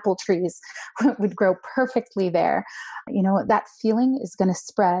 some apple trees would grow perfectly there. That feeling is going to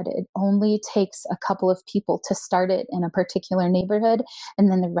spread. It only takes a couple of people to start it in a particular neighborhood,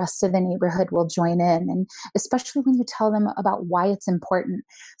 and then the rest of the neighborhood will join in. And especially when you tell them about why it's important.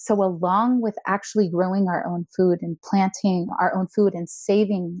 So along with actually growing our own food and planting our own food and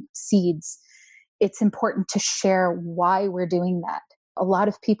saving seeds, it's important to share why we're doing that. A lot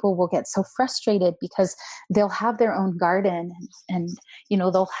of people will get so frustrated because they'll have their own garden and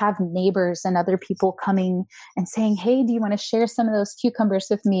they'll have neighbors and other people coming and saying, hey, do you want to share some of those cucumbers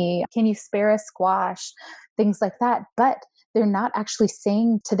with me? Can you spare a squash? Things like that. But they're not actually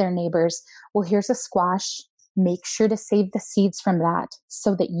saying to their neighbors, well, here's a squash. Make sure to save the seeds from that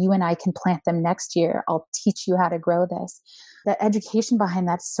so that you and I can plant them next year. I'll teach you how to grow this. The education behind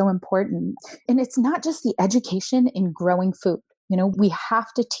that is so important. And it's not just the education in growing food. We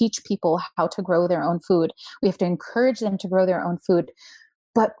have to teach people how to grow their own food. We have to encourage them to grow their own food.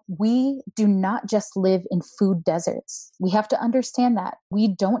 But we do not just live in food deserts. We have to understand that.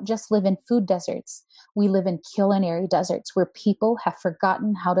 We don't just live in food deserts. We live in culinary deserts where people have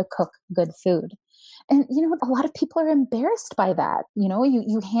forgotten how to cook good food. And, a lot of people are embarrassed by that.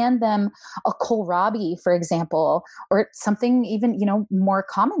 You hand them a kohlrabi, for example, or something even, more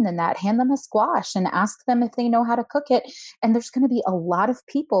common than that. Hand them a squash and ask them if they know how to cook it. And there's going to be a lot of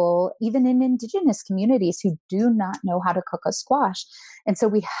people, even in indigenous communities, who do not know how to cook a squash. And so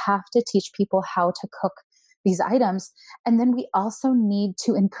we have to teach people how to cook these items. And then we also need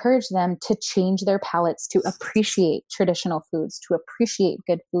to encourage them to change their palates, to appreciate traditional foods, to appreciate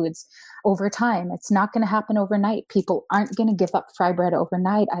good foods over time. It's not going to happen overnight. People aren't going to give up fry bread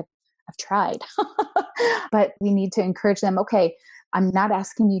overnight. I've tried, but we need to encourage them. Okay, I'm not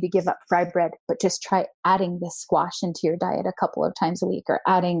asking you to give up fry bread, but just try adding this squash into your diet a couple of times a week, or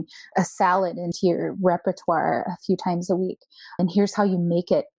adding a salad into your repertoire a few times a week. And here's how you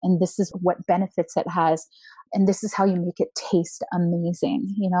make it. And this is what benefits it has. And this is how you make it taste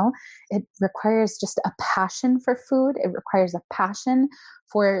amazing. It requires just a passion for food. It requires a passion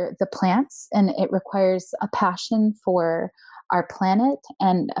for the plants, and it requires a passion for our planet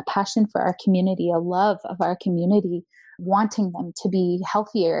and a passion for our community, a love of our community, wanting them to be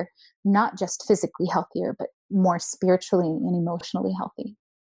healthier, not just physically healthier, but more spiritually and emotionally healthy.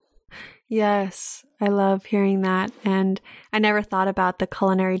 Yes, I love hearing that. And I never thought about the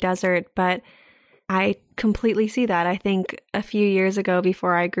culinary desert, but I completely see that. I think a few years ago,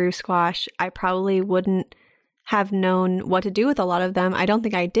 before I grew squash, I probably wouldn't have known what to do with a lot of them. I don't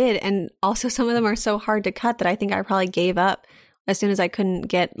think I did. And also some of them are so hard to cut that I think I probably gave up as soon as I couldn't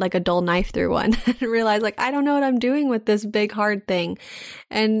get like a dull knife through one and realized like, I don't know what I'm doing with this big hard thing.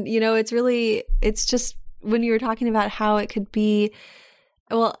 And, it's just when you were talking about how it could be,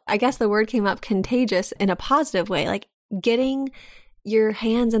 well, I guess the word came up, contagious, in a positive way, like getting your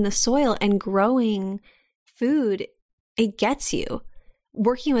hands in the soil and growing food, it gets you.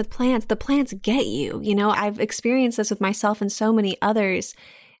 Working with plants, the plants get you. I've experienced this with myself and so many others.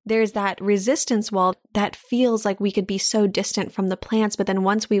 There's that resistance wall that feels like we could be so distant from the plants, but then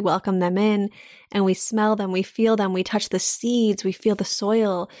once we welcome them in and we smell them, we feel them, we touch the seeds, we feel the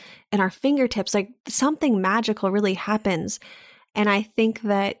soil in our fingertips, like something magical really happens. And I think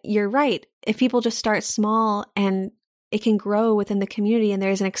that you're right. If people just start small and it can grow within the community and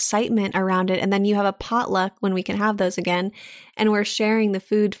there's an excitement around it. And then you have a potluck when we can have those again. And we're sharing the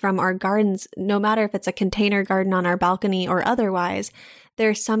food from our gardens, no matter if it's a container garden on our balcony or otherwise.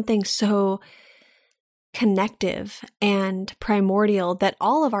 There's something so connective and primordial that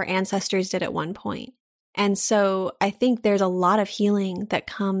all of our ancestors did at one point. And so I think there's a lot of healing that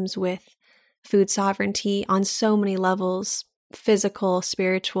comes with food sovereignty on so many levels, physical,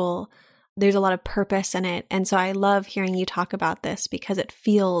 spiritual. There's a lot of purpose in it. And so I love hearing you talk about this because it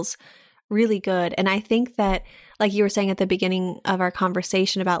feels really good. And I think that, like you were saying at the beginning of our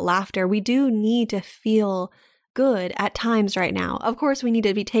conversation about laughter, we do need to feel good at times right now. Of course, we need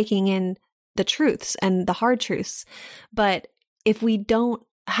to be taking in the truths and the hard truths. But if we don't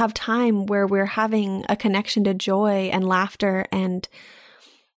have time where we're having a connection to joy and laughter and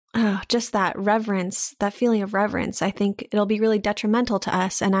just that reverence, that feeling of reverence, I think it'll be really detrimental to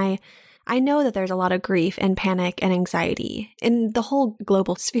us. And I know that there's a lot of grief and panic and anxiety in the whole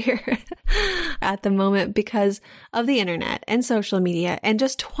global sphere at the moment because of the internet and social media and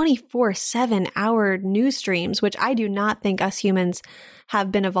just 24/7 hour news streams, which I do not think us humans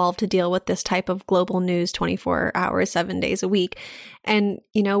have been evolved to deal with this type of global news 24 hours, 7 days a week. And,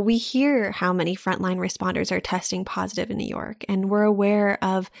 we hear how many frontline responders are testing positive in New York, and we're aware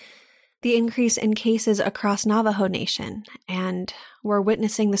of the increase in cases across Navajo Nation, and we're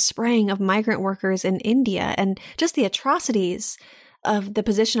witnessing the spraying of migrant workers in India and just the atrocities of the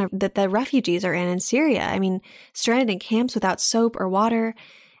position that the refugees are in Syria. I mean, stranded in camps without soap or water.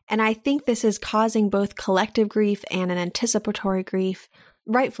 And I think this is causing both collective grief and an anticipatory grief,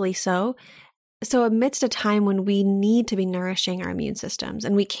 rightfully so. So amidst a time when we need to be nourishing our immune systems,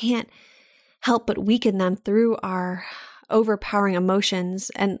 and we can't help but weaken them through our overpowering emotions,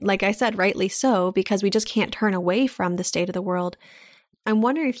 and like I said, rightly so, because we just can't turn away from the state of the world. I'm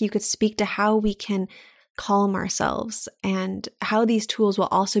wondering if you could speak to how we can calm ourselves and how these tools will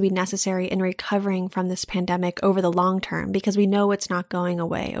also be necessary in recovering from this pandemic over the long term, because we know it's not going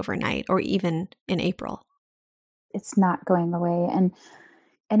away overnight or even in April. It's not going away. And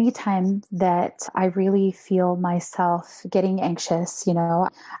anytime that I really feel myself getting anxious,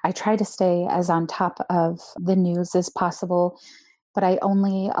 I try to stay as on top of the news as possible, but I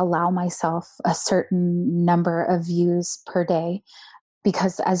only allow myself a certain number of views per day.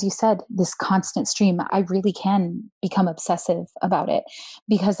 Because as you said, this constant stream, I really can become obsessive about it.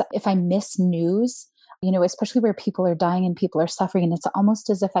 Because if I miss news, especially where people are dying and people are suffering, and it's almost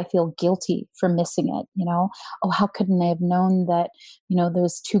as if I feel guilty for missing it, oh, how couldn't I have known that,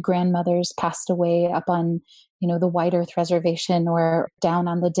 those two grandmothers passed away up on, the White Earth Reservation or down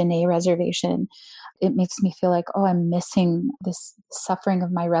on the Dene Reservation. It makes me feel like, oh, I'm missing this suffering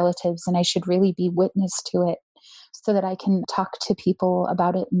of my relatives, and I should really be witness to it, so that I can talk to people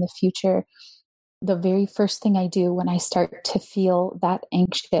about it in the future. The very first thing I do when I start to feel that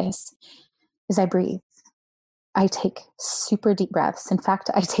anxious is I breathe. I take super deep breaths. In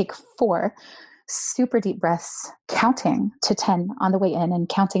fact, I take 4 super deep breaths, counting to 10 on the way in and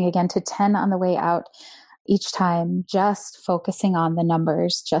counting again to 10 on the way out. Each time, just focusing on the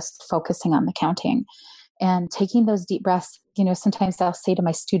numbers, just focusing on the counting and taking those deep breaths. Sometimes I'll say to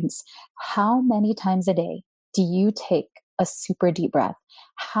my students, how many times a day do you take a super deep breath?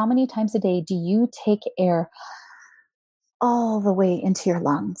 How many times a day do you take air all the way into your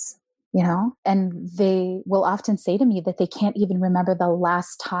lungs? And they will often say to me that they can't even remember the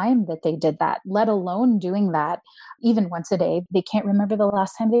last time that they did that, let alone doing that even once a day. They can't remember the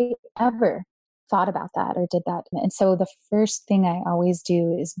last time they ever thought about that or did that. And so the first thing I always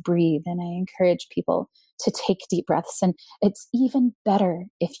do is breathe, and I encourage people to take deep breaths. And it's even better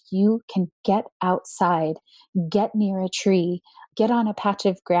if you can get outside, get near a tree, get on a patch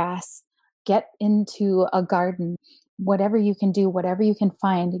of grass, get into a garden, whatever you can do, whatever you can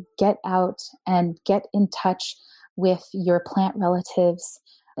find, get out and get in touch with your plant relatives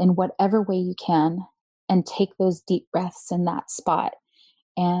in whatever way you can, and take those deep breaths in that spot.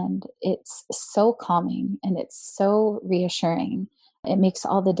 And it's so calming and it's so reassuring. It makes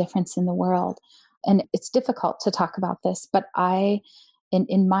all the difference in the world. And it's difficult to talk about this, but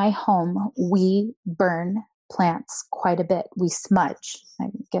in my home, we burn plants quite a bit. We smudge, I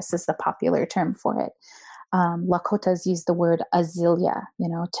guess is the popular term for it. Lakotas use the word azilia,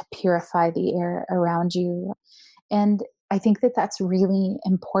 to purify the air around you. And I think that that's really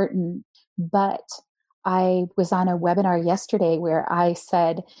important. But I was on a webinar yesterday where I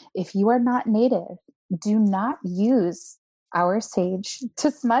said, if you are not native, do not use our sage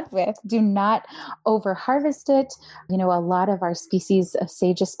to smudge with. Do not over harvest it. A lot of our species of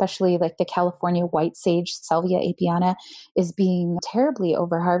sage, especially like the California white sage, Salvia apiana, is being terribly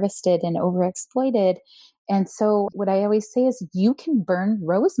over harvested and overexploited. And so what I always say is you can burn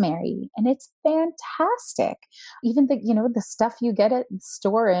rosemary and it's fantastic. Even the stuff you get at the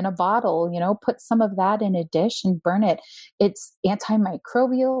store in a bottle, put some of that in a dish and burn it. It's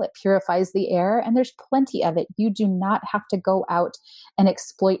antimicrobial. It purifies the air, and there's plenty of it. You do not have to go out and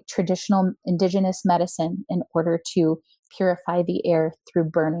exploit traditional indigenous medicine in order to purify the air through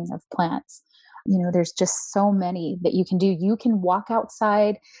burning of plants. There's just so many that you can do. You can walk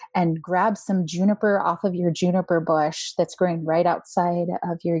outside and grab some juniper off of your juniper bush that's growing right outside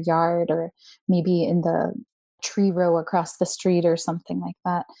of your yard, or maybe in the tree row across the street or something like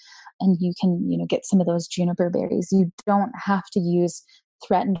that. And you can, get some of those juniper berries. You don't have to use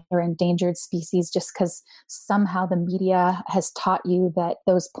threatened or endangered species just because somehow the media has taught you that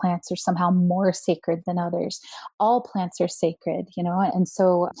those plants are somehow more sacred than others. All plants are sacred, and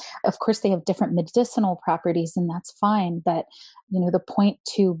so of course they have different medicinal properties, and that's fine. But, the point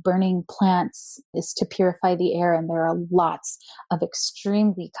to burning plants is to purify the air, and there are lots of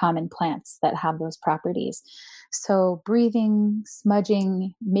extremely common plants that have those properties. So breathing,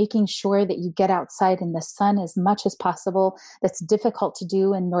 smudging, making sure that you get outside in the sun as much as possible. That's difficult to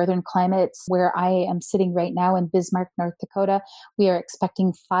do in northern climates. Where I am sitting right now in Bismarck, North Dakota, we are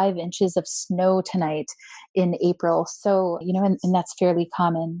expecting 5 inches of snow tonight in April. So, and that's fairly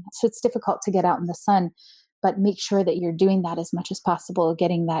common. So it's difficult to get out in the sun, but make sure that you're doing that as much as possible,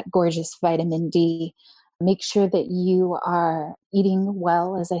 getting that gorgeous vitamin D. Make sure that you are eating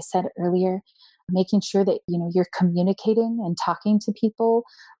well, as I said earlier, making sure that, you're communicating and talking to people,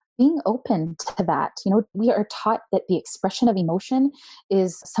 being open to that. We are taught that the expression of emotion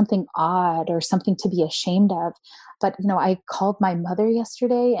is something odd or something to be ashamed of. But, I called my mother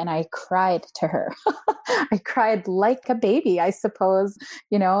yesterday and I cried to her. I cried like a baby, I suppose,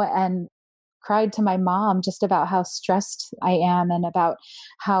 and cried to my mom just about how stressed I am and about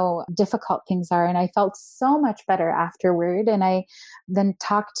how difficult things are. And I felt so much better afterward. And I then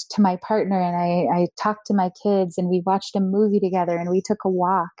talked to my partner, and I talked to my kids, and we watched a movie together, and we took a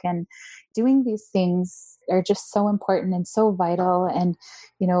walk. And doing these things are just so important and so vital. And,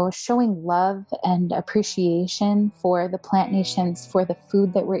 showing love and appreciation for the plant nations, for the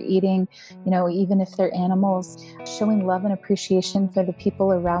food that we're eating, even if they're animals, showing love and appreciation for the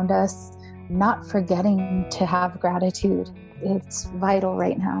people around us, not forgetting to have gratitude. It's vital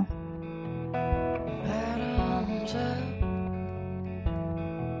right now. Bottoms up.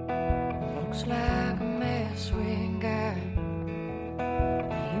 Looks like a mess we got.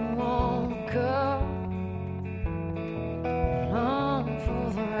 You wanna come along for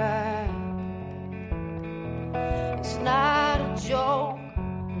the ride. It's not a joke,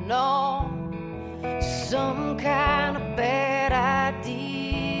 no. It's some kind of bad idea.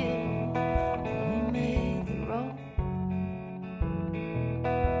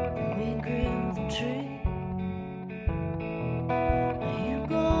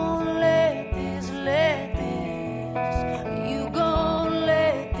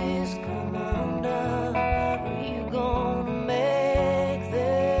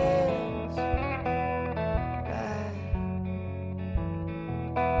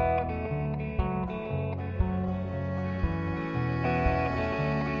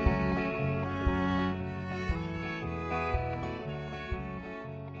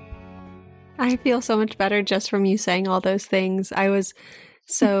 I feel so much better just from you saying all those things. I was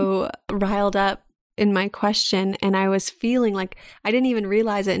so riled up in my question, and I was feeling like I didn't even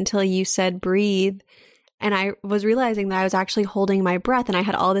realize it until you said breathe. And I was realizing that I was actually holding my breath, and I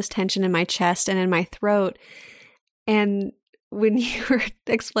had all this tension in my chest and in my throat. And when you were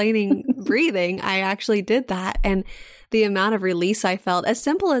explaining breathing, I actually did that. And the amount of release I felt, as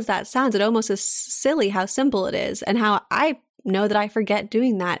simple as that sounds, it almost is silly how simple it is, and how I know that I forget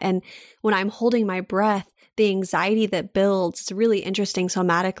doing that. And when I'm holding my breath, the anxiety that builds, it's really interesting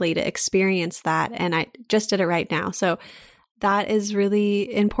somatically to experience that. And I just did it right now. So that is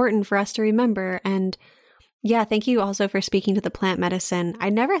really important for us to remember. And yeah, thank you also for speaking to the plant medicine. I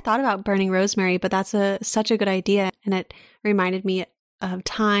never thought about burning rosemary, but that's such a good idea. And it reminded me of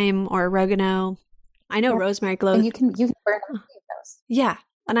thyme or oregano. I know rosemary glows. And you can burn those. Yeah.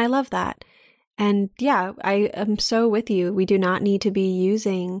 And I love that. And yeah, I am so with you. We do not need to be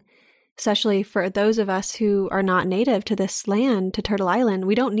using, especially for those of us who are not native to this land, to Turtle Island,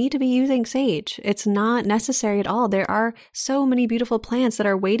 we don't need to be using sage. It's not necessary at all. There are so many beautiful plants that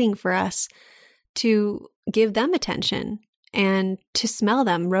are waiting for us to give them attention and to smell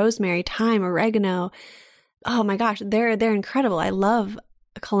them. Rosemary, thyme, oregano. Oh my gosh, they're incredible. I love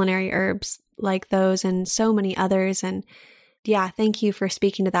culinary herbs like those and so many others. And yeah, thank you for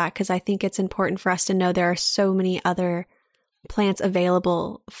speaking to that, because I think it's important for us to know there are so many other plants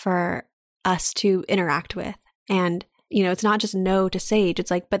available for us to interact with. And, it's not just no to sage.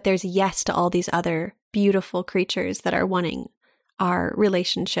 It's like, but there's yes to all these other beautiful creatures that are wanting our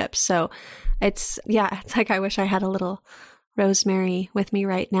relationships. So it's like I wish I had a little rosemary with me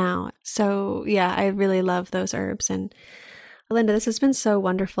right now. So yeah, I really love those herbs. And Linda, this has been so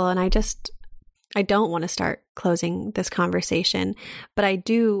wonderful. And I don't want to start closing this conversation, but I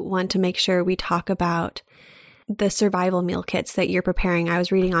do want to make sure we talk about the survival meal kits that you're preparing. I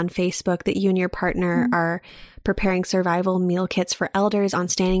was reading on Facebook that you and your partner are preparing survival meal kits for elders on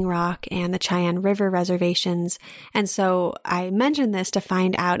Standing Rock and the Cheyenne River reservations. And so I mentioned this to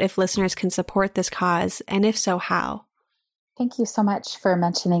find out if listeners can support this cause, and if so, how. Thank you so much for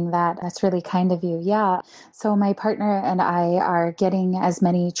mentioning that. That's really kind of you. Yeah. So my partner and I are getting as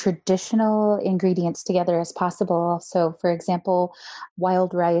many traditional ingredients together as possible. So for example,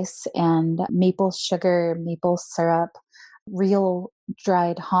 wild rice and maple sugar, maple syrup, real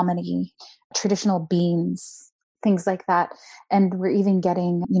dried hominy, traditional beans, things like that. And we're even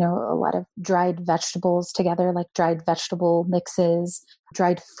getting, a lot of dried vegetables together, like dried vegetable mixes,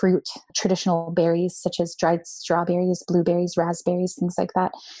 dried fruit, traditional berries, such as dried strawberries, blueberries, raspberries, things like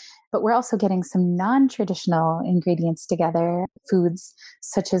that. But we're also getting some non-traditional ingredients together, foods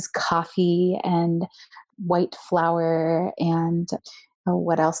such as coffee and white flour and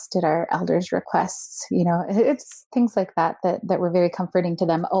what else did our elders request? It's things like that were very comforting to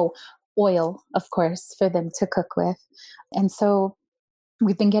them. Oh, oil, of course, for them to cook with. And so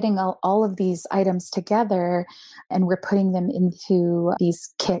we've been getting all of these items together and we're putting them into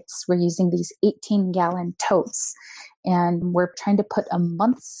these kits. We're using these 18-gallon totes and we're trying to put a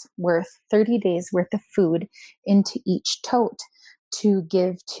month's worth, 30 days worth of food into each tote to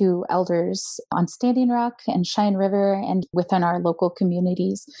give to elders on Standing Rock and Cheyenne River and within our local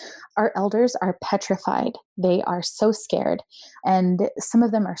communities. Our elders are petrified. They are so scared. And some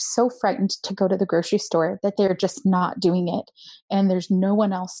of them are so frightened to go to the grocery store that they're just not doing it. And there's no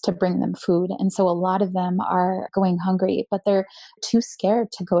one else to bring them food. And so a lot of them are going hungry, but they're too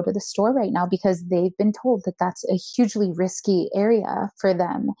scared to go to the store right now because they've been told that that's a hugely risky area for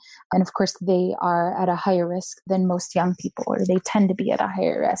them. And of course, they are at a higher risk than most young people, or they tend to be at a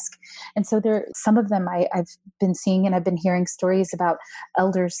higher risk. And so some of them I've been seeing, and I've been hearing stories about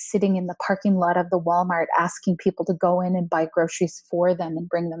elders sitting in the parking lot of the Walmart asking people to go in and buy groceries for them and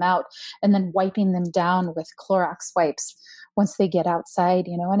bring them out, and then wiping them down with Clorox wipes once they get outside,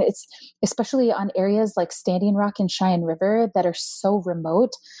 and it's especially on areas like Standing Rock and Cheyenne River that are so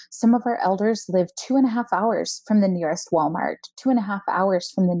remote. Some of our elders live 2.5 hours from the nearest Walmart, 2.5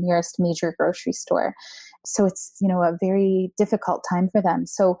 hours from the nearest major grocery store. So it's, a very difficult time for them.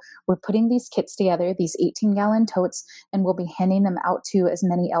 So we're putting these kits together, these 18-gallon totes, and we'll be handing them out to as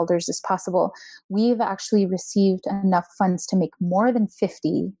many elders as possible. We've actually received enough funds to make more than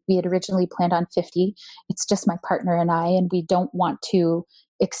 50. We had originally planned on 50. It's just my partner and I, and we don't want to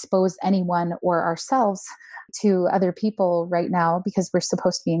expose anyone or ourselves to other people right now because we're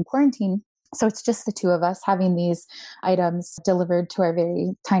supposed to be in quarantine. So it's just the two of us having these items delivered to our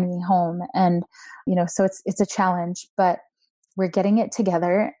very tiny home. And, so it's a challenge, but we're getting it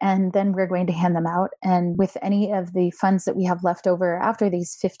together and then we're going to hand them out. And with any of the funds that we have left over after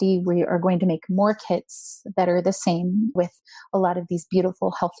these 50, we are going to make more kits that are the same with a lot of these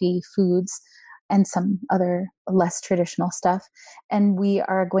beautiful, healthy foods and some other less traditional stuff. And we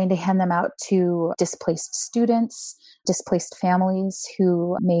are going to hand them out to displaced students, displaced families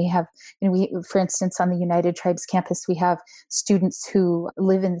who may have, for instance, on the United Tribes campus, we have students who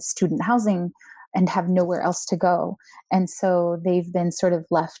live in the student housing and have nowhere else to go. And so they've been sort of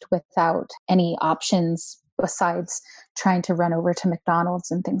left without any options besides trying to run over to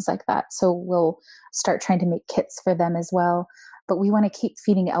McDonald's and things like that. So we'll start trying to make kits for them as well. But we want to keep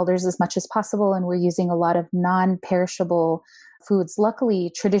feeding elders as much as possible. And we're using a lot of non-perishable foods.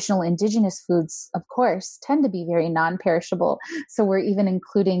 Luckily, traditional indigenous foods, of course, tend to be very non-perishable. So we're even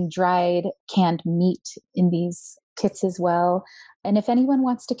including dried canned meat in these kits as well. And if anyone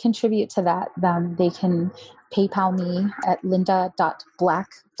wants to contribute to that, then they can PayPal me at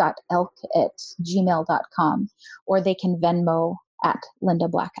linda.black.elk@gmail.com, or they can Venmo at Linda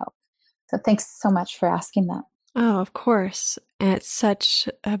Black Elk. So thanks so much for asking that. Oh, of course. And it's such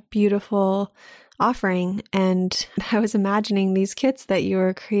a beautiful offering. And I was imagining these kits that you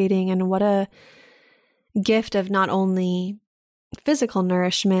were creating, and what a gift of not only physical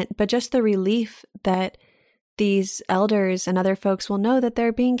nourishment, but just the relief that these elders and other folks will know that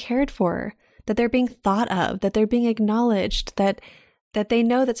they're being cared for, that they're being thought of, that they're being acknowledged, that they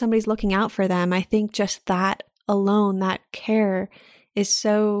know that somebody's looking out for them. I think just that alone, that care, is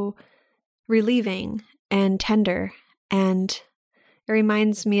so relieving and tender. And it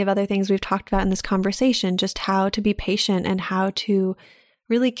reminds me of other things we've talked about in this conversation, just how to be patient and how to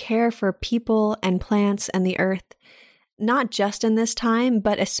really care for people and plants and the earth, not just in this time,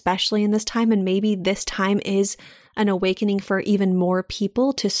 but especially in this time. And maybe this time is an awakening for even more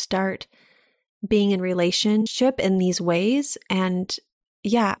people to start being in relationship in these ways and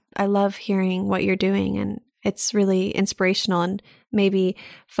yeah, I love hearing what you're doing, and it's really inspirational. And maybe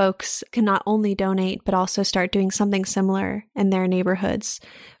folks can not only donate, but also start doing something similar in their neighborhoods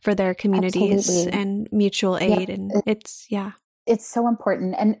for their communities. Absolutely. And mutual aid. Yep. And It's so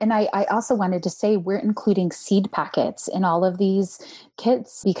important. And I also wanted to say we're including seed packets in all of these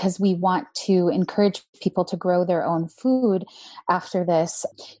kits because we want to encourage people to grow their own food after this.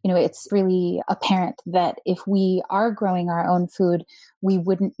 It's really apparent that if we are growing our own food, we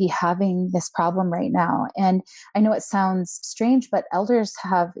wouldn't be having this problem right now. And I know it sounds strange, but elders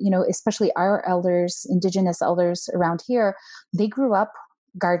have, especially our elders, Indigenous elders around here, they grew up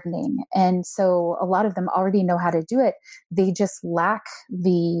gardening. And so a lot of them already know how to do it. They just lack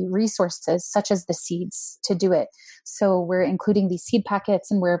the resources, such as the seeds, to do it. So we're including these seed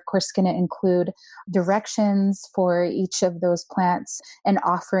packets, and we're of course going to include directions for each of those plants and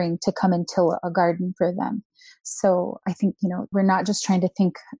offering to come and till a garden for them. So I think, we're not just trying to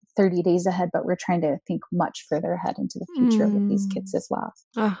think 30 days ahead, but we're trying to think much further ahead into the future with these kits as well.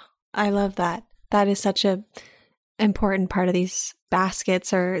 Oh, I love that. That is such a important part of these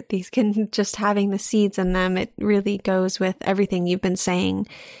baskets, or these just having the seeds in them. It really goes with everything you've been saying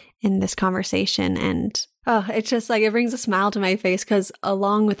in this conversation. And it's just like, it brings a smile to my face, because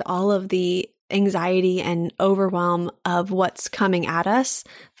along with all of the anxiety and overwhelm of what's coming at us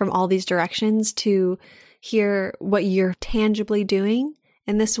from all these directions, to hear what you're tangibly doing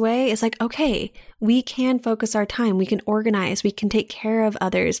in this way is like, okay, we can focus our time. We can organize. We can take care of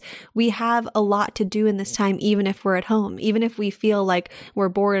others. We have a lot to do in this time, even if we're at home, even if we feel like we're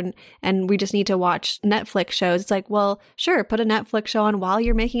bored and we just need to watch Netflix shows. It's like, well, sure, put a Netflix show on while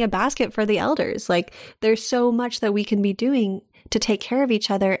you're making a basket for the elders. Like, there's so much that we can be doing to take care of each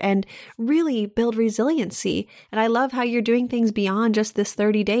other and really build resiliency. And I love how you're doing things beyond just this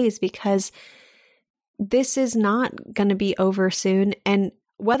 30 days, because this is not going to be over soon. And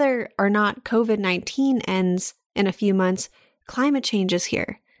whether or not COVID-19 ends in a few months, climate change is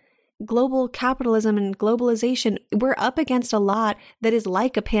here. Global capitalism and globalization, we're up against a lot that is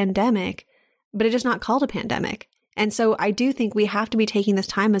like a pandemic, but it's just not called a pandemic. And so I do think we have to be taking this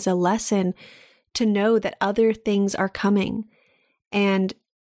time as a lesson to know that other things are coming, and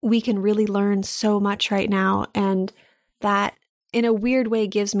we can really learn so much right now. And that, in a weird way,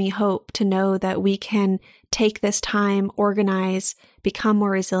 gives me hope to know that we can take this time, organize, become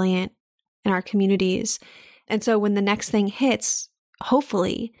more resilient in our communities. And so when the next thing hits,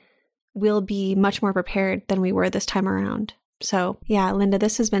 hopefully we'll be much more prepared than we were this time around. So yeah, Linda,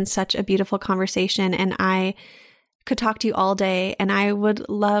 this has been such a beautiful conversation, and I could talk to you all day, and I would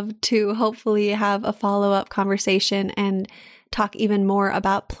love to hopefully have a follow-up conversation and talk even more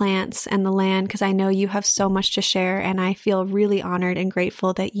about plants and the land, because I know you have so much to share, and I feel really honored and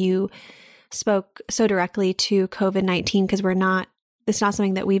grateful that you spoke so directly to COVID-19, because it's not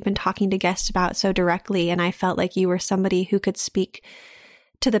something that we've been talking to guests about so directly, and I felt like you were somebody who could speak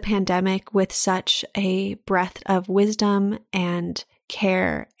to the pandemic with such a breadth of wisdom and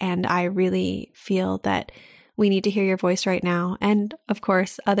care, and I really feel that we need to hear your voice right now, and of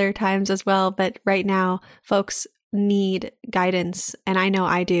course other times as well, but right now folks need guidance, and I know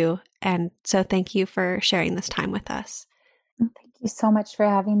I do. And so thank you for sharing this time with us. Thank you so much for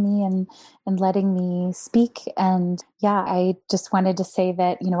having me and letting me speak. And yeah, I just wanted to say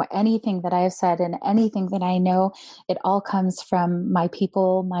that, anything that I have said and anything that I know, it all comes from my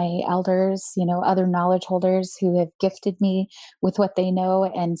people, my elders, other knowledge holders who have gifted me with what they know.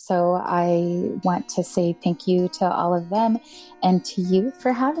 And so I want to say thank you to all of them and to you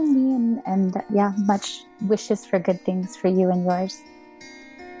for having me. And yeah, much wishes for good things for you and yours.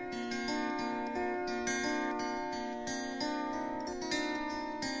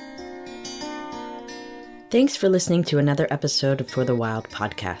 Thanks for listening to another episode of For the Wild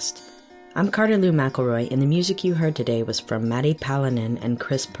podcast. I'm Carter Lou McElroy, and the music you heard today was from Maddie Palanen and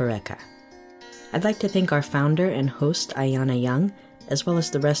Chris Pareka. I'd like to thank our founder and host, Ayana Young, as well as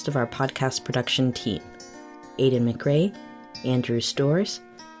the rest of our podcast production team: Aidan McRae, Andrew Storrs,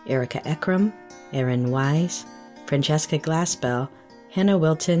 Erica Ekram, Erin Wise, Francesca Glassbell, Hannah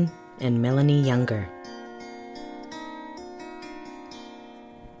Wilton, and Melanie Younger.